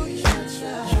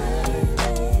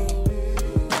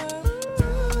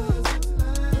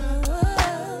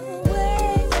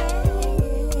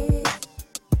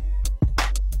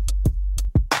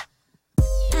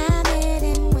 I met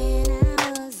him when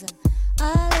I was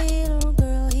a little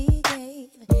girl. He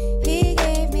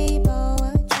gave me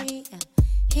poetry.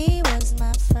 He was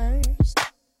my first,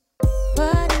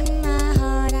 but in my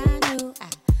heart I knew I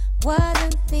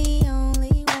wasn't the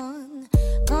only one.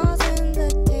 'Cause when the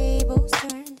tables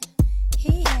turned,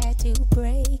 he had to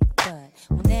break. But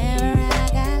whenever I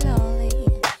got lonely,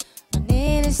 I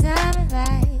needed some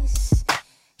advice.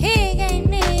 He gave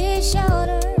me his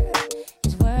shoulder.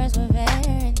 His words were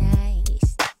very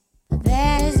nice. But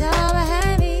that is all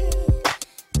behind me.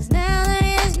 'Cause now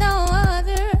there is no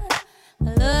other.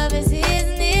 My love is his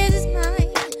and his is mine.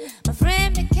 My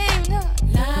friend became the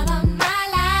love of my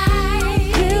life.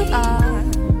 You are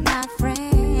my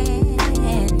friend.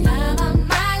 Love of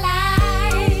my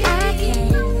life. I can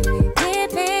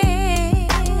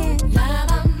depend. Love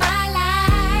of my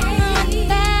life.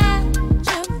 Without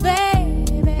you,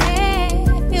 baby,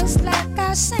 it feels like I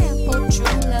sampled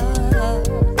true love.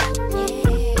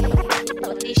 Yeah,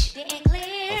 but this shit ain't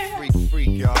clear.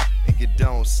 Freak, y'all, and you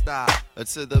don't stop.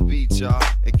 To the beat, y'all,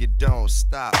 and you don't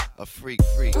stop. A freak.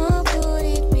 Or could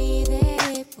it be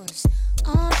that it was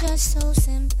all just so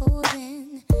simple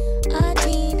then? A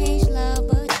teenage love,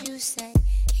 but you say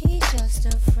he's just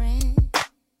a friend.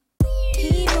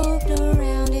 He moved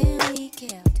around and we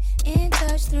kept in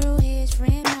touch through his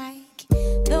friend Mike.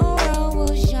 The world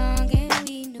was young and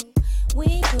we knew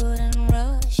we couldn't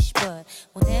rush. But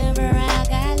whenever I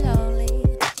got lonely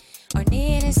or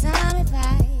needed some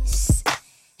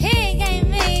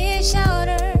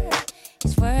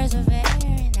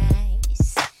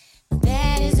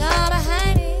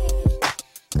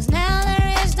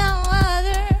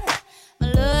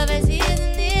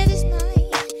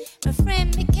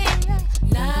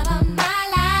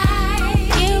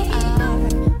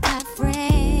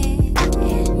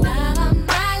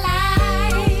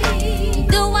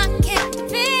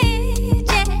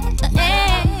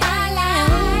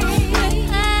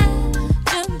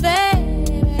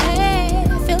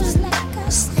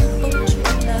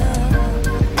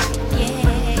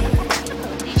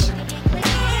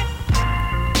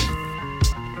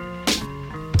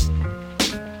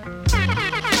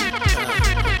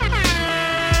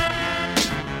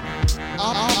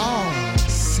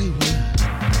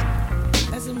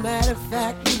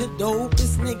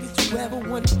dopest niggas you ever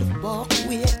wanted to fuck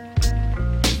with.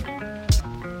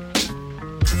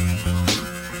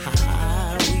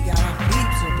 We got our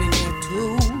peeps up in here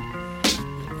too.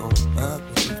 We gon' fuck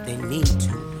with if they need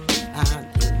to. I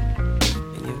do,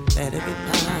 and you better be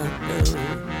down too.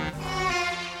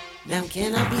 Now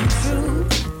can I be true?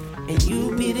 And you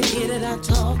be the kid that I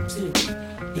talk to.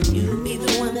 And you be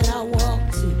the one that I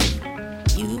walk to.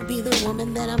 You be the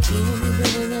woman that I'm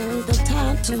feeling all the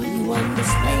time to. You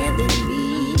understanding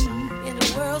me in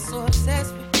a world so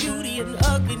obsessed with beauty and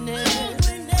ugliness.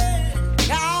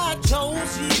 God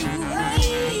chose you,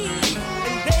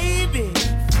 and baby,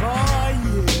 for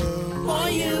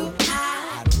you,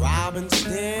 I'd rob and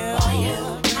steal. For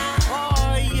you,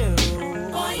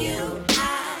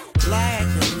 I'd black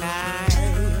and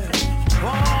night.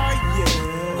 For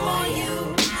you,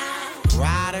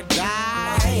 ride or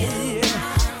die.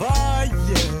 For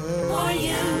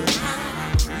you,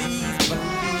 please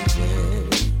believe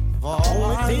it.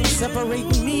 Only thing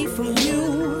separating me from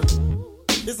you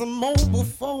is a mobile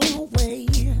phone away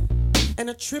and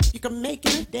a trip you can make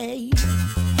in a day.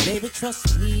 Baby,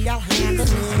 trust me, I'll handle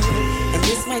it. And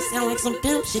this might sound like some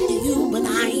pimp shit to you, but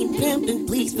I ain't pimping.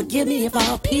 Please forgive me if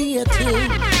I appear to.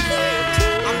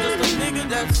 I'm just a nigga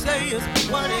that says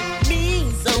what it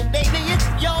means. So baby, it's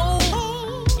yours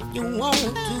if you want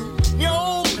to.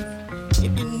 Yours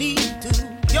if you need to.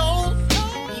 Yours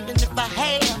even if I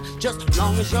have. Just as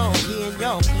long as you're here and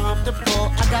you're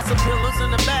comfortable. I got some pillows in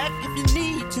the back if you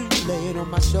need to. Lay it on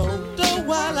my shoulder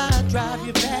while I drive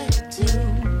you back to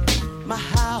my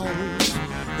house.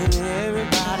 And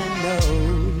everybody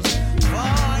knows.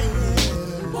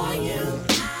 For you,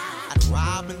 I'd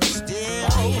rob and steal.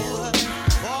 For you,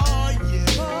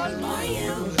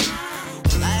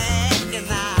 black and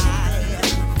white.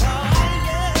 For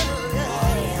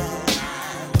you,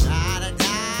 ride or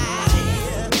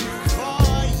die.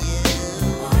 For you,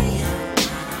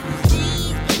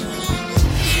 please believe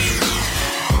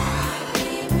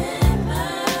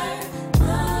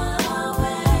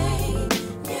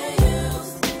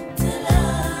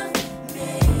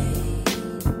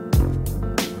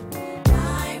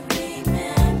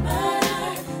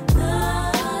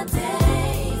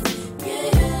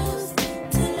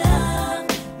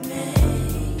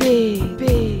it.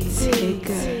 Big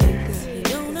Tigger.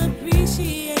 Don't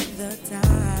appreciate the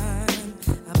time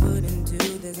I put into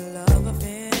this love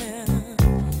affair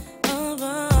of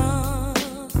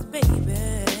us, baby.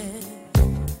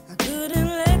 I couldn't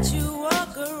let you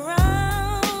walk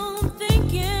around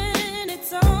thinking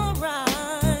it's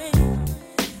alright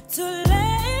to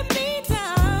let me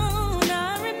down. I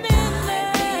remember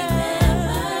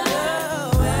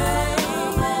the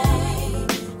way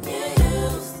you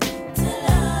used to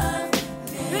love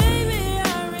me. Baby, I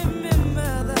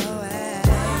remember the way.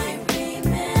 I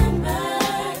remember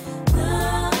the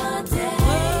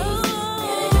days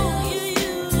you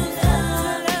used to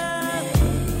love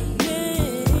me.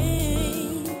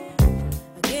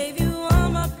 I gave you all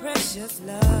my precious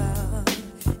love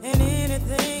and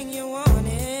anything you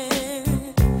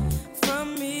wanted from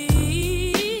me.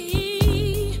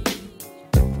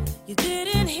 You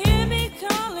didn't hear me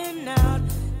calling out,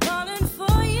 calling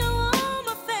for your warm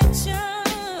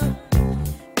affection.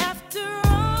 After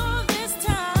all this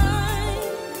time,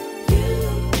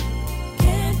 you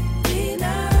can't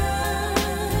deny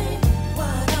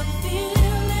what I'm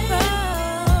feeling.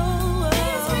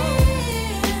 It's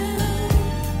real,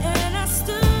 and I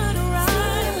stood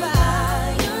right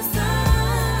by your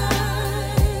side.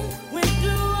 Went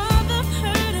through all the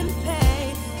hurt and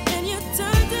pain, and you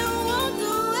turned and walked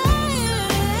away.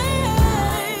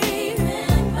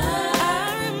 I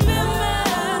remember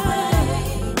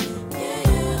you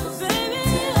used to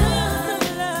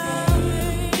love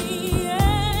me.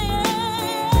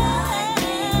 I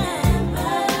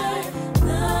remember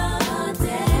the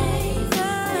days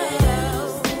you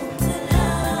used to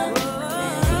love me.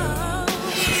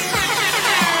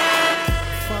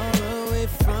 Far away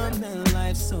from that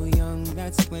life so young,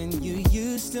 that's when you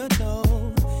used to know.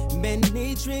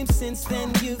 Many dreams since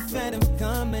then you've had them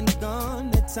come and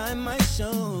gone. The time might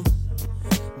show,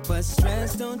 but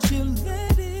stress, don't you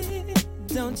let it,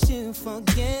 don't you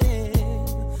forget it.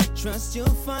 Trust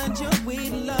you'll find your way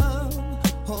to love.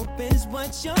 Hope is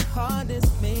what your heart is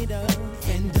made of.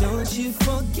 And don't you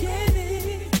forget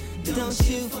it, don't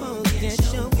you forget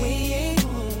your way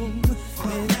home.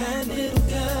 With that little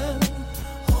girl,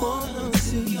 hold on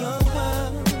to your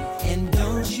world. And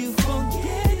don't you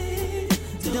forget it,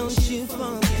 don't you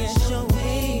forget your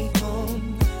way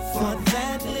home. For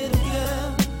that little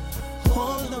girl,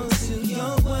 hold on to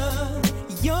your world.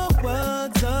 Your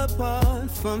world's apart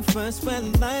from first where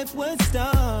life would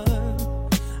start.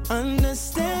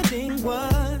 Understanding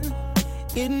what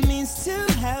it means to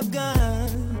have got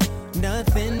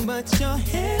nothing but your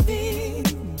heavy,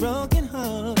 broken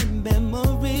heart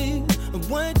memory of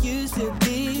what used to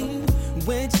be.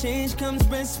 With change comes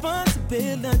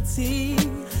responsibility.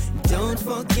 Don't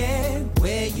forget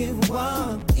where you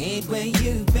are, ain't where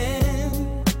you've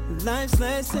been. Life's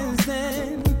lessons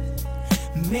then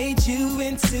made you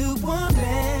into a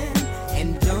man.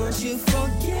 And don't you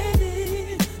forget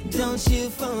it, don't you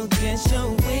forget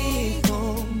your way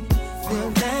home. Feel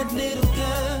that little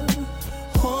girl,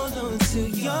 hold on to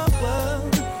your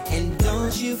world. And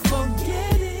don't you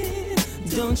forget it,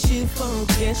 don't you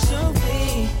forget your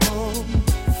way home.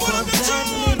 For that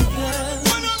little girl.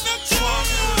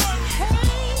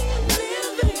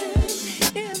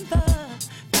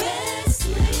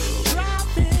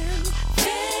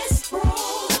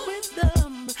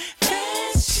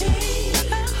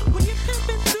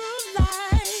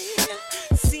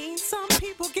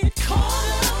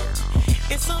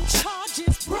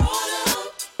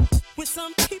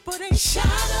 Some people they shut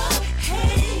up,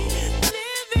 hey,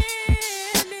 living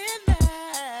in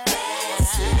that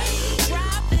fast lane,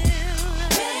 driving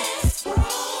fast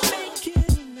road,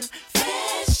 making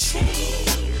fast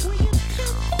change. When you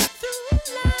come through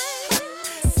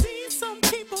life, see some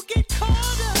people get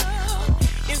caught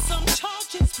up in some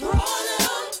charges brought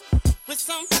up. With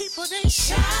some people they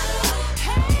shut up,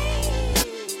 hey,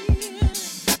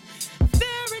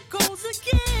 there it goes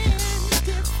again,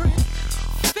 different.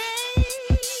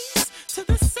 To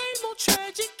the same old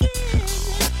tragic end.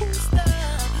 Who's the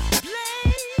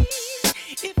blame?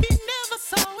 If he never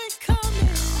saw it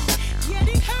coming, yet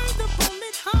he heard the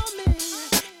bullet humming,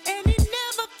 and he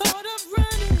never thought of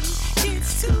running.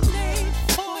 It's too late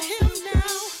for him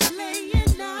now,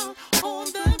 laying out on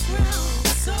the ground,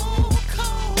 so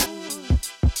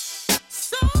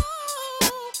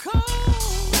cold,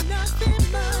 nothing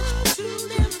much to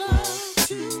live up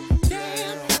to.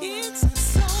 Damn, it's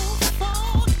so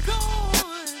far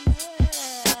gone.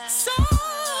 So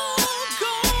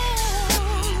gone.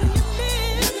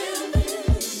 Living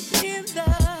in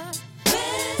the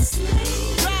fast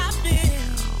lane, driving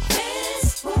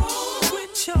fast road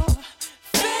with your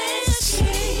fast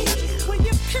change. When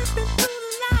you're pimping through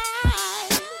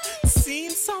life,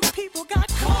 seems some people got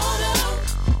caught up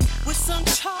with some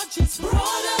charges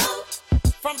brought up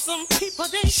from some people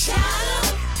they shot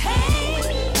up. Hey,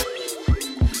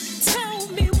 tell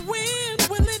me when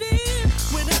will it end?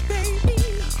 When a baby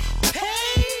pays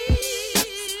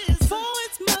for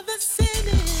its mother's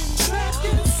sinning, trapped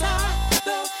inside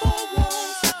the four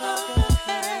walls of a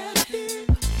happy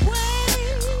way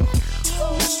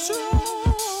too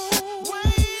strong,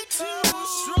 way too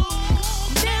strong.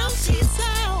 Now she's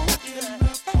out,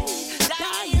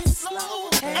 dying slow,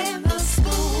 and the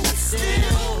spoon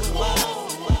still won't.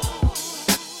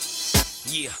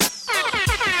 Yeah.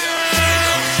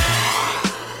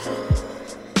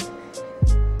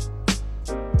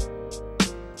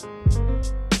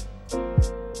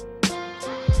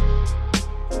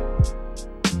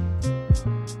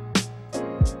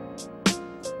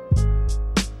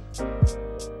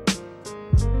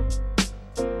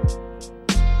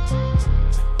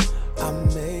 I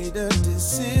made a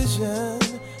decision,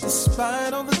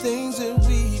 despite all the things that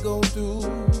we go through.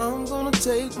 I'm gonna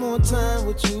take more time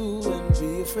with you and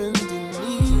be a friend to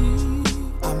me.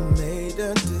 I made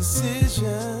a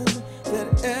decision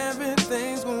that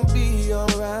everything's gonna be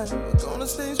alright. We're gonna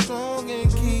stay strong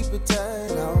and keep it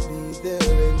tight. I'll be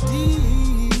there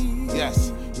indeed.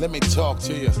 Yes, let me talk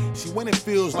to you. See, when it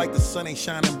feels like the sun ain't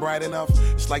shining bright enough,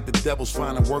 it's like the devil's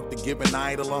finding work to give an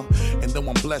idler. And though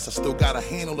I'm blessed, I still gotta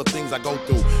handle the things I go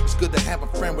through. It's good to have a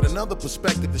friend with another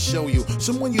perspective to show you.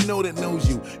 Someone you know that knows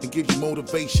you and gives you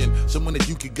motivation. Someone that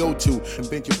you could go to and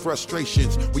vent your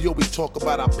frustrations. We always talk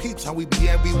about our peeps, how we be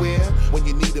everywhere. When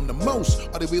you need them the most,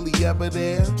 are they really ever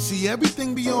there? See,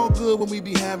 everything be all good when we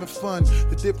be having fun.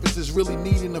 The difference is really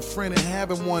needing a friend and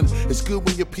having one. It's good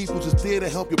when your people's just there to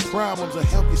help your problems and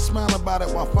help you smile about it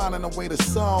while finding a way to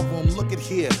solve them. Look at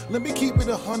here, let me keep it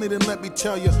 100 and let me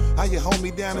tell you how you hold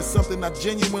me down is something I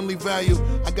genuinely value.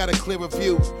 I got a clearer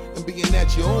view, and being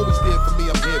that you're always there for me,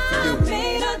 I'm here for you. I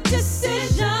made a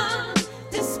decision,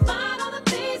 despite all the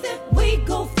things that we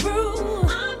go through.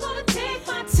 I'm gonna take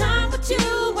my time with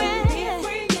you and be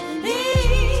free and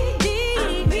lead.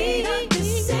 I made a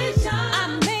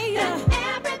decision,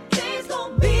 that everything's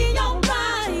gonna be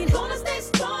alright. Gonna stay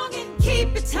strong and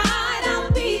keep it tight.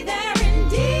 I'll be there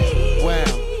indeed.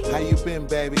 Wow, how you been,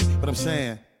 baby? But I'm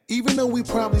saying, Even though we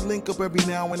probably link up every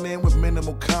now and then with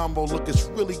minimal combo, look, it's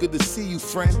really good to see you,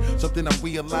 friend. Something I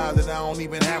realize that I don't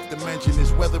even have to mention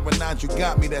is whether or not you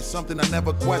got me. That's something I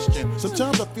never question.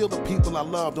 Sometimes I feel the people I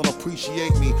love don't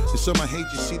appreciate me. There's some I hate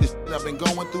you see this I've been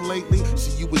going through lately.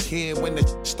 See, you was here when the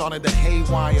started to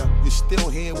haywire. You're still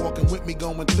here walking with me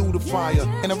going through the fire.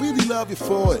 And I really love you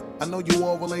for it. I know you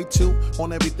all relate to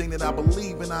on everything that I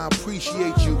believe and I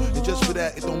appreciate you. And just for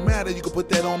that, it don't matter, you can put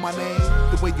that on my name.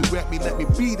 The way you rap me, let me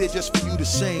be there just for you to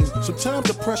sing. Sometimes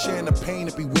the pressure and the pain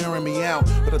it be wearing me out,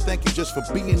 but I thank you just for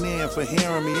being there and for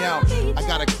hearing me out. I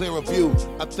got a clearer view.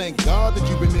 I thank God that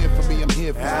you've been there for me. I'm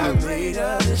here for you. I made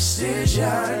a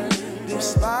decision,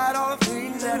 despite all the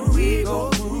things that we go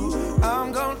through.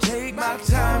 I'm gonna take my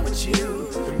time with you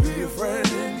and be a friend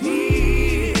in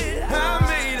need. I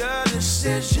made a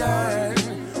decision,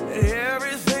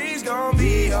 everything's gonna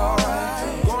be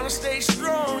alright. Gonna stay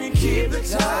strong and keep it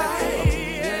tight.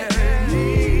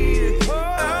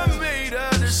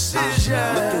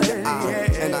 Look in your eye,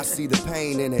 and I see the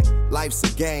pain in it. Life's a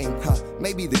game,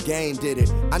 maybe the game did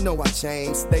it. I know I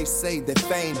changed, they say that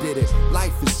fame did it.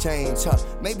 Life has changed,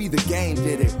 maybe the game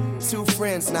did it. Two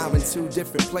friends now in two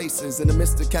different places. In the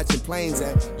midst of catching planes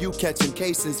and you catching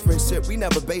cases. Friendship, we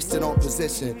never based it on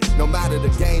position. No matter the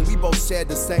game, we both shared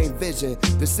the same vision.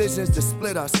 Decisions to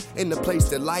split us in the place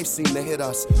that life seemed to hit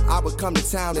us. I would come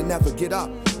to town and never get up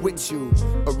with you.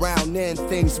 Around then,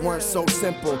 things weren't so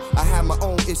simple. I had my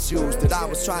own issues that I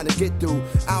was trying to get through.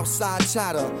 Outside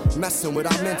chatter, messing with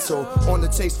our mental. On the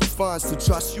chase for funds to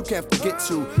trust, you can't forget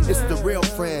to. It's the real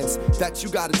friends that you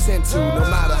gotta tend to. No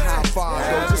matter how far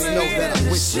I go, just know that I'm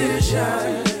with you.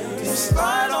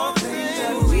 Despite all things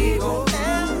that we go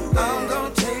through, I'm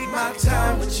gonna take my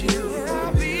time with you.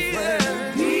 I'll be there.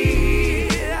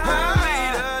 I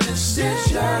made a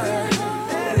decision,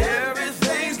 and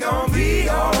everything's gonna be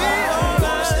alright.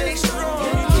 Gonna stay strong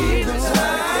and keep it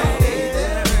tight.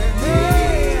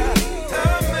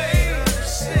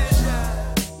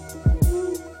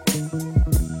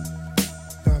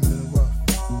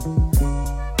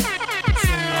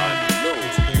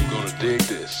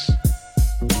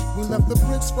 Left the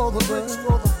bricks for the birds,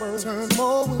 turned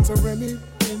more into Remy.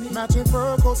 Matching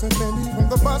fur coats and Fendi. From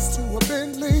the bus to a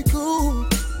Bentley coupe,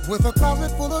 with a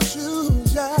closet full of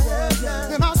shoes, yeah.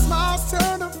 Then our smiles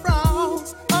turn to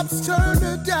frowns, ups turn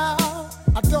to down.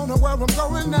 I don't know where I'm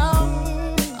going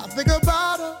now. I think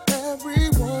about her every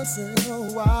once in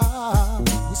a while.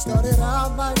 We started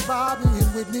out like Bobby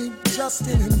and Whitney,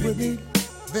 Justin and Whitney.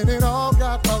 Then it all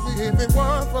got ugly. If it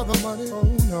weren't for the money, oh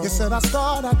no. You said I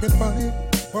started acting funny.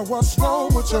 But what's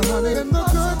wrong with your honey? In the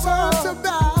good times are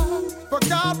bad.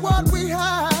 Forgot what we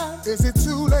had. Is it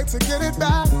too late to get it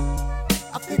back?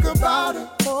 I think about it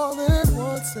more than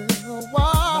once in a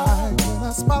while. When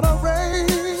I spot a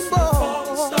rainbow,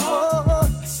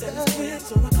 I said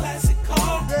it's winter, a classic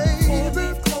car,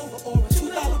 baby, clover or a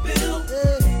 $2 bill.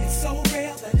 It's so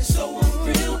rare that it's so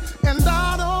unreal. And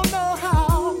I don't know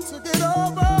how to get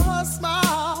over her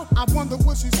smile. I wonder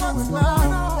what she's doing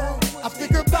now. I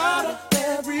think about her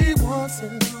every once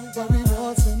in a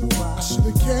while. I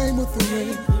should've came with the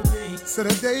ring, set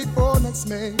a date for next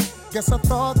May. Guess I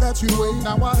thought that you'd wait.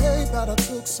 Now I hate that I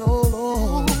took so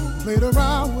long. Played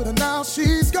around with her, now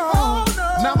she's gone.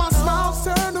 Now my smiles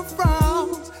turn to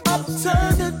frowns, up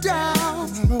turn to down.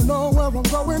 I don't know where I'm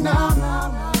going now.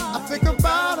 I think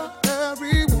about her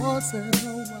every once in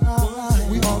a while.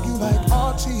 We argue like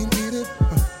Archie and Edith,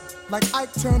 like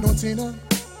Ike turned on Tina.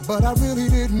 But I really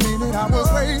didn't mean it. I was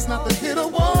raised not to hit a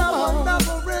woman,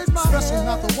 especially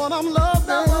not the one I'm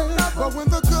loving. But when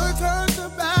the good turns to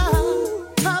bad,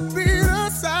 I beat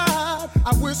aside.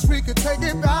 I wish we could take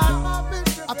it back.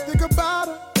 I think about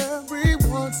her every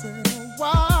once in a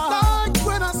while. Like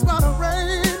when I spot a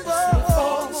rainbow.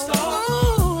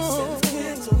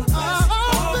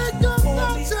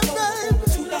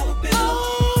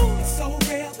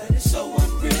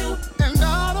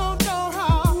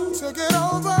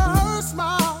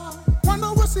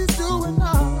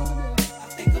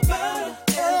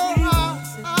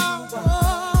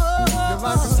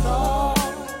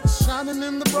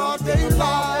 In the broad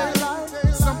daylight,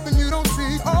 something you don't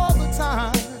see all the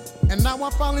time. And now I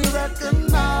finally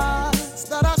recognize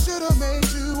that I should have made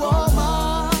you all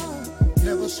mine.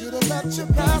 Never should have let you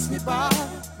pass me by.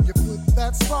 You put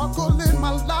that sparkle in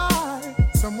my life.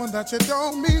 Someone that you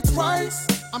don't meet twice.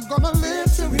 I'm gonna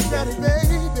live to regret it,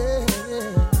 baby.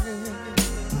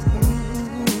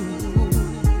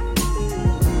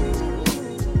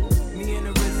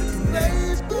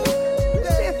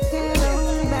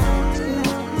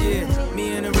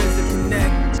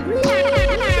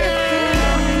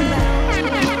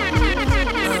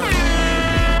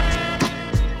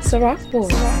 Ciroc Boy.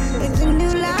 It's a new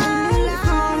life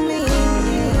for me.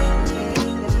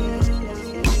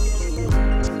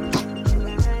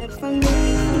 For me.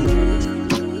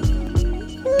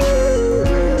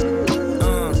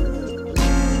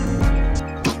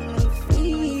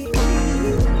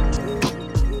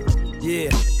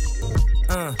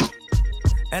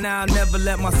 And I'll never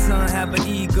let my son have an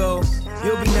ego.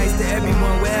 You'll be nice to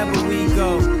everyone wherever we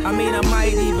go. I mean, I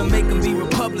might even make him be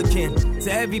Republican.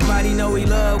 To everybody know he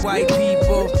love white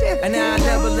people. And I'll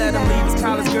never let him leave his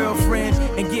college girlfriend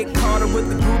and get caught up with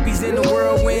the groupies in the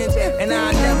whirlwind. And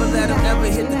I'll never let him ever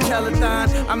hit the telethon.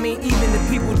 I mean, even the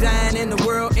people dying and the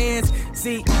world ends.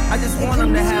 See, I just want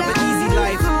him to have an easy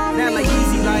life. Not like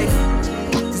easy life.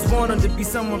 Just want him to be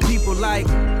someone people like.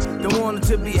 Don't want him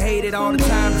to be hated all the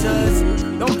time, judge.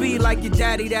 Don't be like your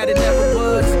daddy that'll never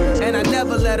budge. And I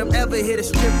never let him ever hit a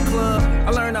strip club.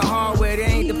 I learned the hard way, there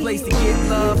ain't the place to get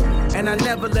love. And I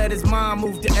never let his mom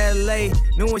move to LA.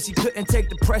 Knowing she couldn't take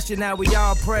the pressure, now we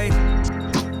all pray.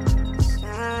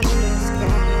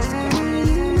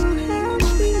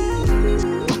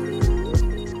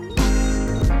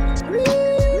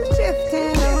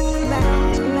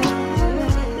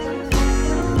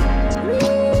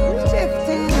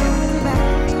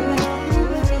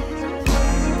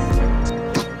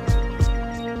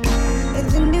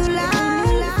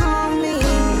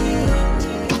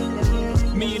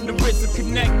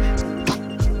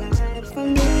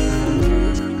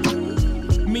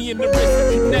 Me and the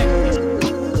rest connect.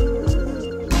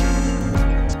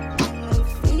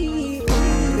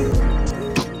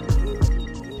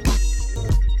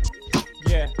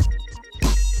 Yeah.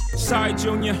 Sorry,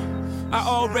 Junior. I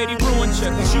already ruined you,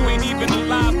 cause you ain't even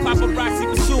alive. Paparazzi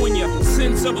pursuing you.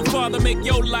 Sins of a father make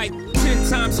your life 10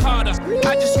 times harder.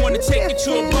 I just wanna take you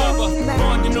to a barber.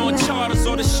 Bonding on charters,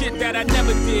 all the shit that I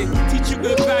never did. Teach you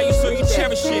good value so you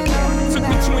cherish it. Took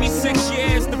me 26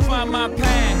 years to find my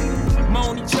path. My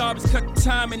only job is cut the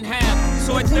time in half.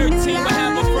 So at 13, we'll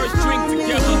have our first drink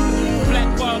together.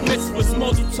 Black bar mitzvahs,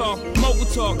 mogul talk.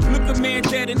 Look a man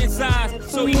dead in his eyes,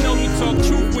 so he know you talk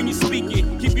truth when you speak it.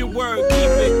 Keep your word, keep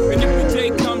it. And if the day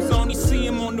comes on, you see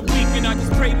him on the weekend. I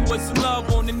just pray we was some love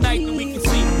on the night that we can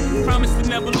see. Promise to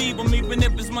never leave him, even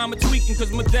if his mama tweaking.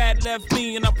 Cause my dad left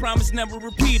me, and I promise never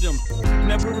repeat him.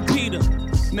 Never repeat him,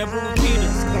 never repeat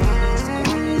him.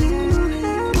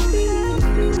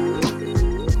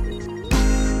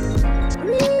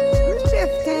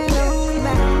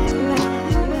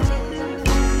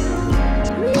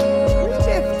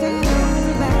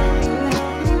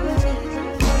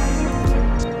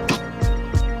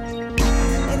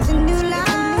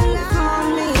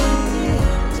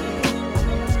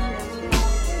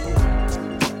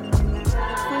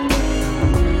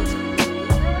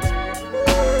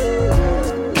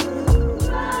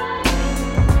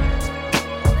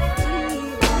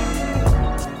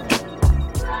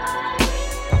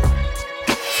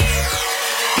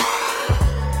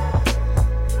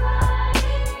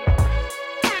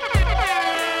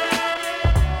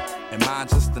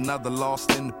 Another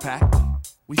lost in the pack.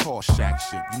 We all shack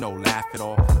shit, you know, laugh it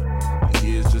off. The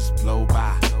years just blow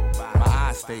by. My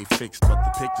eyes stay fixed, but the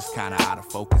picture's kinda out of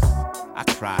focus. I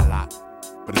cry a lot,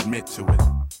 but admit to it.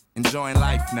 Enjoying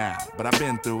life now, but I've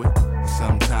been through it.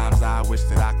 Sometimes I wish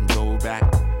that I can go back.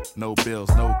 No bills,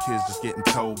 no kids, just getting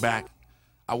towed back.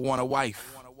 I want a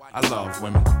wife, I love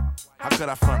women. How could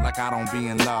I front like I don't be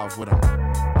in love with them?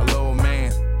 A little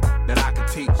man that I could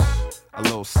teach, a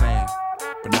little sand,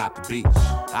 but not the beach.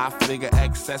 I figure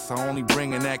excess, I only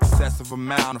bring an excessive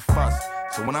amount of fuss.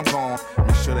 So when I'm gone,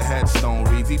 make sure the headstone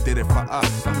reads, he did it for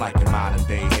us. I'm like a modern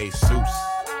day Jesus.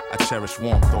 I cherish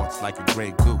warm thoughts like a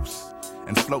gray goose,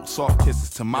 and float soft kisses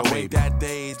to my baby. That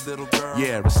day's little girl.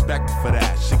 Yeah, respect her for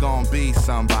that. She gon' be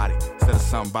somebody instead of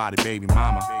somebody, baby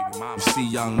mama. You see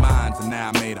young minds and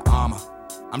now I made of armor.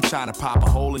 I'm trying to pop a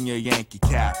hole in your Yankee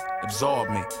cap, absorb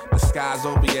me. The skies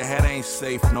over your head ain't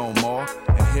safe no more,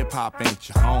 and hip-hop ain't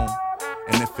your home.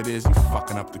 And if it is, you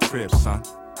fucking up the crib, son.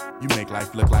 You make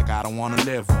life look like I don't wanna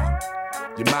live one.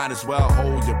 You might as well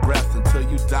hold your breath until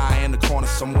you die in the corner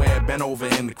somewhere, bent over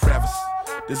in the crevice.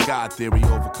 This God theory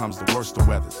overcomes the worst of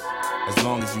weathers. As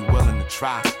long as you willing to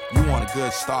try, you want a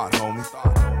good start, homie.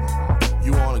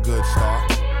 You want a good start,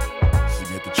 so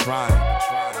get to trying.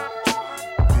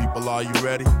 People, are you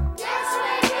ready? Yes,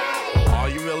 we're ready. Are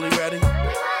you really ready? We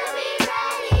wanna be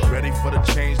ready. Ready for the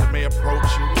change that may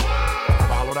approach you? Yes.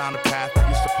 Follow down the path that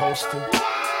you're supposed to? Yes.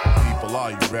 People,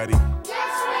 are you ready?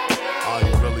 Yes, we're ready. Are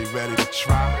you really ready to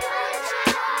try?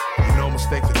 You know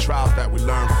mistakes are trials that we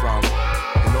learn from.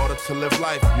 In order to live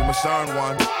life, you must earn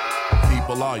one.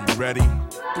 People, are you ready?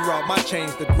 Throughout my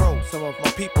change to grow, some of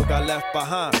my people got left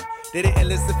behind. They didn't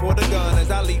listen for the gun as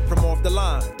I leap from off the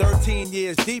line. 13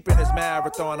 years deep in this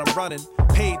marathon I'm running.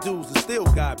 Paid dues and still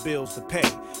got bills to pay.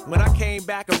 When I came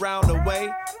back around the way,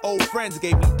 old friends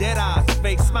gave me dead eyes and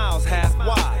fake smiles half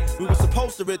wide. We were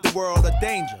supposed to rid the world of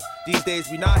danger. These days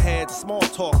we not had small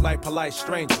talk like polite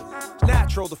strangers. It's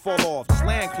natural to fall off, just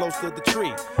land close to the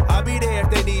tree. I'll be there if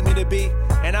they need me to be.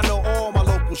 And I know all my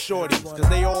local shorties, cause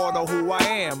they all know who I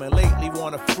am. And lately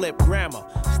wanna flip grammar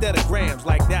instead of grams,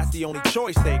 like that's the only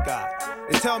choice they got.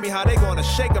 They tell me how they gonna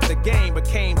shake up the game, but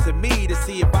came to me to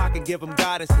see if I can give them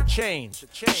guidance to change.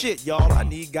 Shit, y'all, I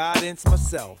need guidance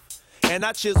myself. And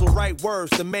I chisel right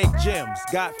words to make gems.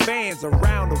 Got fans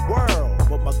around the world,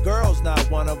 but my girl's not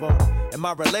one of them. And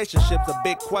my relationship's a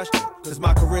big question, cause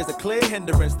my career's a clear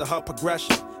hindrance to her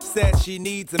progression. Said she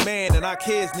needs a man and our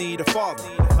kids need a father.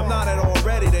 I'm not at all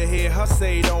ready to hear her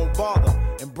say don't bother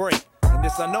and break. And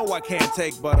this I know I can't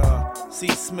take, but C.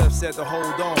 Smith said to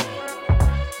hold on.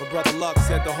 My brother Luck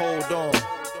said to hold on.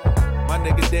 My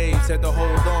nigga Dave said to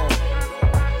hold on.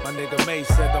 My nigga Mace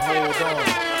said to hold on.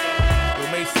 Yo,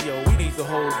 Maceo, we need to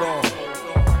hold on.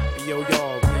 And yo,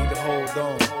 y'all, we need to hold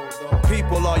on.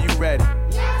 People, are you ready?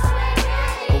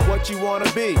 For what you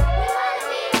wanna be?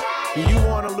 Do you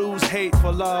wanna lose hate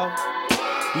for love?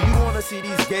 Do you wanna see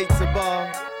these gates above?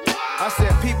 I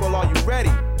said, people, are you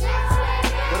ready?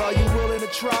 But are you willing to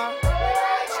try?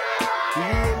 Do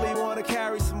you really wanna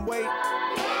carry some weight?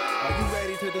 Are you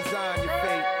ready to design your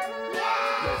fate?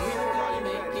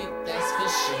 Make it, that's for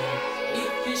sure.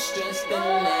 If you're stressed,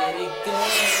 then let it go.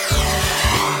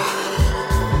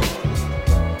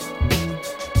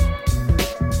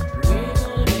 We're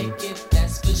gonna make it,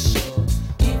 that's for sure.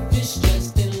 If you're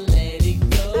stressed, then let it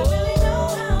go. I really know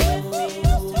how it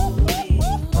feels to be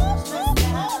stressed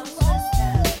out.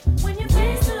 When you're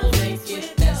face to face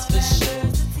with that's for sure.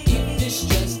 If you're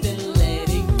stressed, then let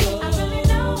it go. I really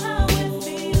know how it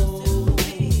feels to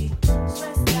be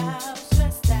stressed out.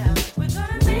 We're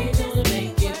gonna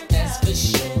make it, that's for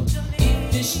sure.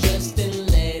 If you're stressed, then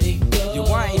let it go. Yo,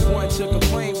 I ain't one to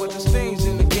complain, but there's things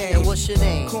in the game. And what's your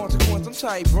name? Consequence, I'm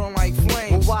tight, burn like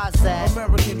flames. Well, why's that?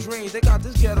 American dreams, they got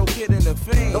this ghetto kid in the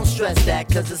fame. Don't stress that,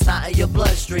 cause it's not in your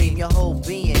bloodstream. Your whole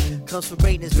being comes from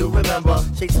greatness, do remember.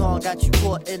 Shaitan got you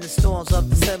caught in the storms of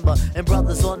December. And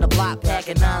brothers on the block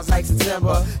packing nines like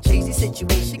September. Change the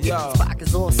situation, get these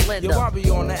pockets all slender. Yo, I be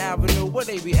on the avenue where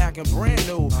they be acting brand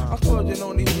new. I'm splurging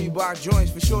on these Reebok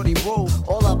joints for shorty boo.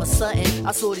 All of a sudden,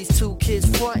 I saw these two kids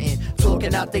frontin',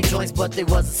 talking out their joints, but they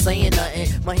wasn't saying nothing.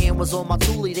 My hand was on my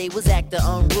toolie, they was acting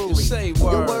unruly. Say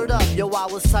word. Yo, word up, yo, I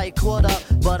was tight, caught up,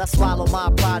 but I swallowed my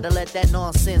pride to let that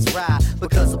nonsense ride.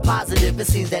 Because of positive, it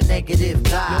seems that negative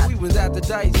died. Yo, we was at the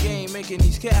dice game making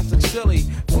these cats look silly.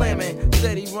 Flamin',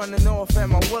 steady running off at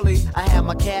my willy. I had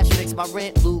my cash fix, my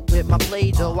rent loop with my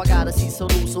play dough. I gotta see so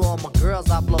loose, so all my girls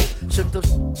I blow. Shook the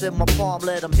in my palm,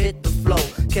 let them hit the flow.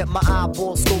 Kept my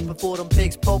eyeball scoping for them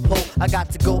pigs popo. I got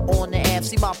to go on the app,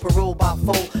 see my parole by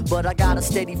 4. But I got a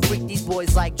steady freak, these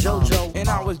boys like JoJo. And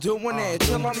I was doing it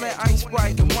till I met Ice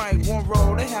Sprite and White. One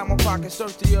roll, they had my pockets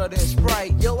thirstier than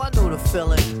Sprite. Yo, I know the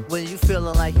feeling, when you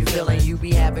feeling like you feeling. You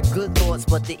be having good thoughts,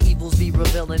 but the evils be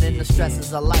revealing. And the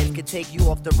stresses of life can take you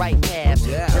off the right path.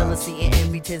 Jealousy and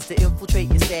envy tends to infiltrate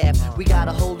your staff. We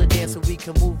gotta hold it there so we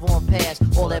can move on past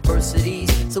all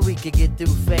adversities, so we can get through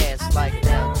fast like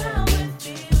that.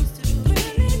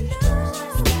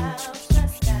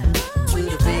 To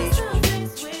the beach.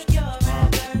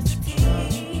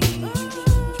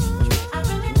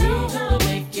 We're gonna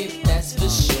make it, that's for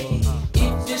sure.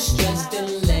 If you're stressed, then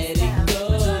let it go.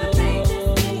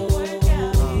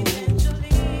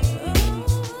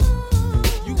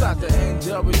 You got the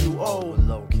NWO.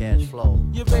 Low cash flow.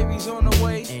 Your baby's on the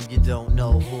way. And you don't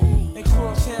know who. And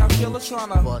crosstown killer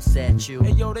tryna bust at you.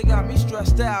 And yo, they got me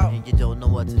stressed out. And you don't know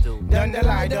what to do. Done the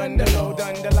lie, done the low,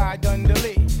 done the lie, done the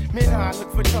lee. Me nah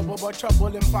look for trouble, but trouble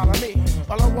him follow me.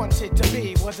 All I wanted to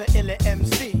be was a illa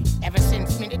MC. Ever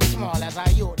since me did small as I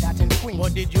yo that in Queen.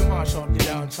 What did you mash up the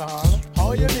dance hall?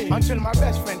 How you mean? Until my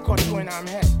best friend caught you in I'm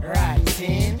head. Right,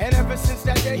 seen? And ever since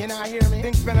that day, you not hear me?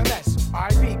 Things been a mess.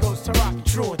 R.I.P. goes to rock,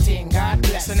 true thing, God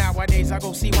bless. So nowadays I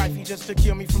go see wifey just to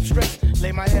cure me from stress.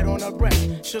 Lay my head on her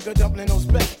breast, sugar dumpling those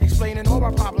best. Explaining all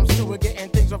my problems to her, getting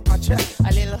things off my chest.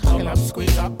 A little hug up,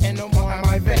 squeeze up, and no more am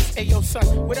I vexed. Hey yo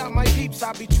son, without my peeps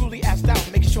I'll be truly asked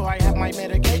out. Make sure I have my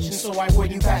medication so I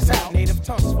wouldn't pass out. Native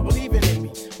tongues for believing in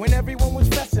me. When everyone was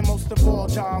blessing, most of all,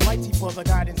 Jah Almighty for the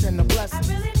guidance and the blessings.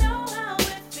 I really know how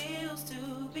it feels to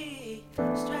be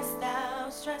stressed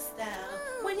out, stressed out.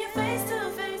 When you're face to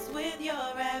face with your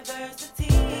adversity.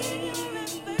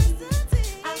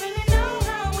 I really know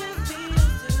how it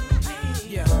feels to be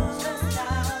stressed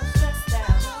out, stressed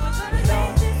out. We're gonna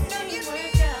make this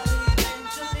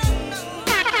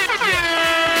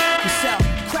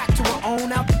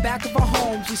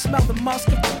We smell the musk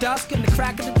of the dusk and the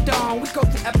crack of the dawn. We go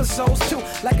through episodes too,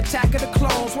 like Attack of the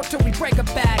Clones. What till we break a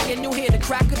back and you'll hear the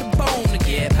crack of the bone. To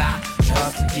get by,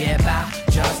 just to get by,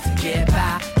 just to get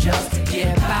by, just to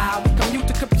get by. We commute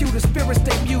to computer, spirits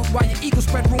stay mute while your ego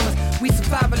spread rumors. We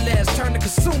survivalists turn to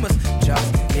consumers.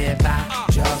 Just to get by,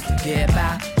 just to get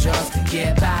by, just to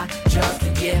get by, just to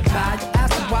get by. You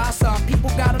ask me why some people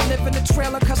gotta live in a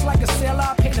trailer, cuss like a sailor.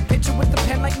 I paint a picture with a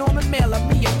pen like Norman Mailer.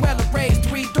 Me and Weller raised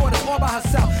 3 daughters all by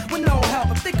herself with no help.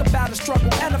 I think about the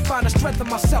struggle and I find the strength in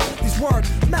myself. These words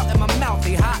melt in my mouth,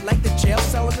 they hot like the jail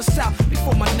cell in the south.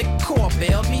 Before my nigga core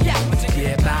bailed me out. To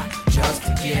get by, just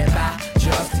to get by,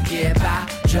 just to get by,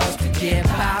 just to get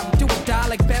by. We do or die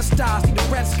like best stars. See the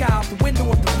red sky out the window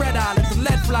of the red eye. Let the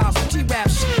lead fly off some G-rap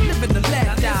shit. Live in the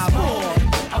lead dive.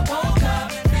 I woke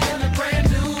up feeling brand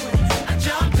new. I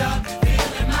jumped up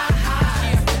feeling my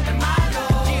highs and my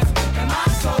lows and my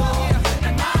soul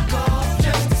and my goals.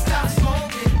 Just to stop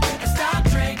smoking and stop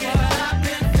drinking. But I've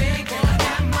been thinking I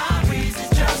got my reasons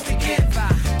just to get by,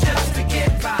 just to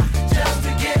get by, just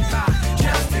to get by,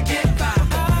 just to get by.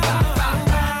 Just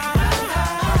to get by,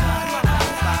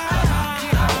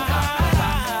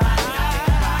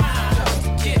 just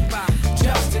to get by.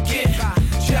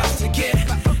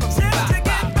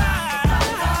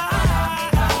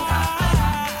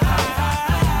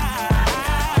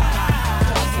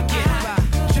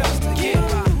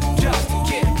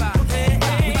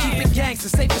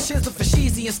 Say for shizzle for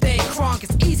sheezy and stay crunk.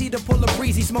 It's easy to pull a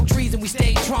breezy, smoke trees and we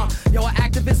stay drunk. Yo, our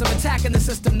activism attacking the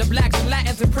system. The blacks and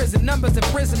Latins in prison, numbers in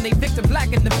prison. They victim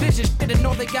black in the vision. Shit and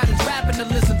all they got is rapping to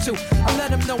listen to. I let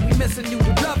them know we missing you.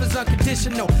 The love is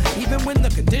unconditional. Even when the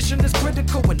condition is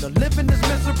critical, when the living is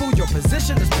miserable, your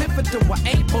position is pivotal. I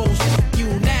ain't bullshit you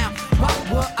now. What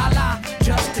would I lie?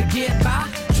 Just to get by,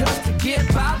 just to get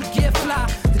by, to get fly.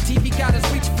 The TV got us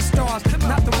reaching for stars,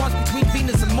 not the ones between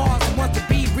Venus and Mars. The ones to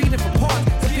be reading for parts.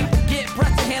 The people get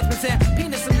breast enhancements and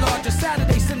penis enlarger.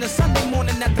 Saturday, Sunday, Sunday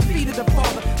morning at the feet of the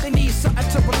Father. They need something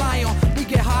to rely on. We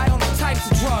get high on the types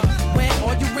of drugs when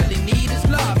all you really need is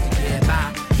love. To get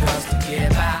by, just to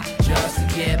get by, just to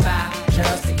get by,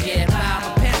 just to get by.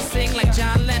 My pants sing like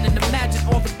John Lennon. Imagine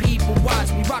all the people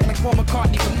watch me rock like Paul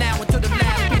McCartney from now until the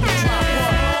last people try to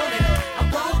walk. I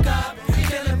woke up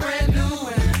feeling brand new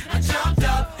and I jumped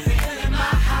up feeling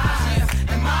my highs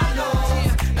and my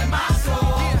lows and my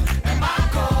soul and my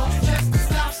goals. Just to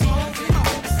stop smoking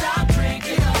and stop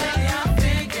drinking. Lately I'm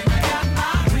thinking I got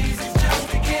my reasons just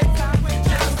to get by,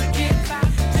 just to get by,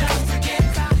 just to get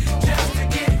by, just to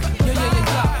get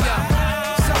by. Yo.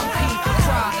 Some people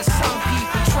cry and some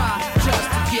people try just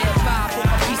to get by for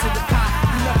a piece of the pie.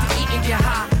 We love to eat and get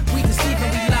high. We deceive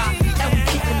and we lie, and we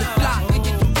keeping the fly.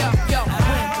 Yo,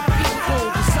 when the people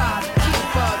decide to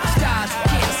keep up the skies, you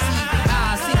can't see the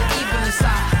eyes, see the evil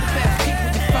inside. The best people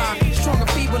you find, strong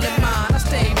and feeble in mind. I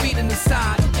stay reading the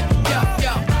signs.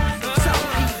 Yo. Some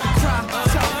people cry,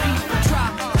 some people try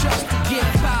just to get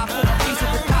by for a piece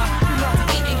of the pie. We love to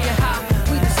eat and get high.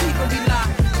 We deceive and we lie,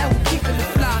 and we keeping the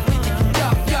fly.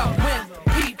 Yo, when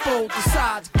people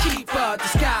decide to keep up the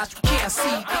skies, you can't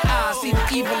see the eyes, see the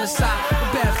evil inside. The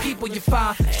best people you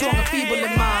find, strong and feeble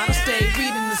in mind. I stay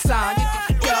reading the sign.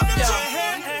 Yo.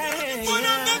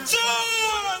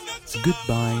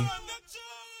 Goodbye.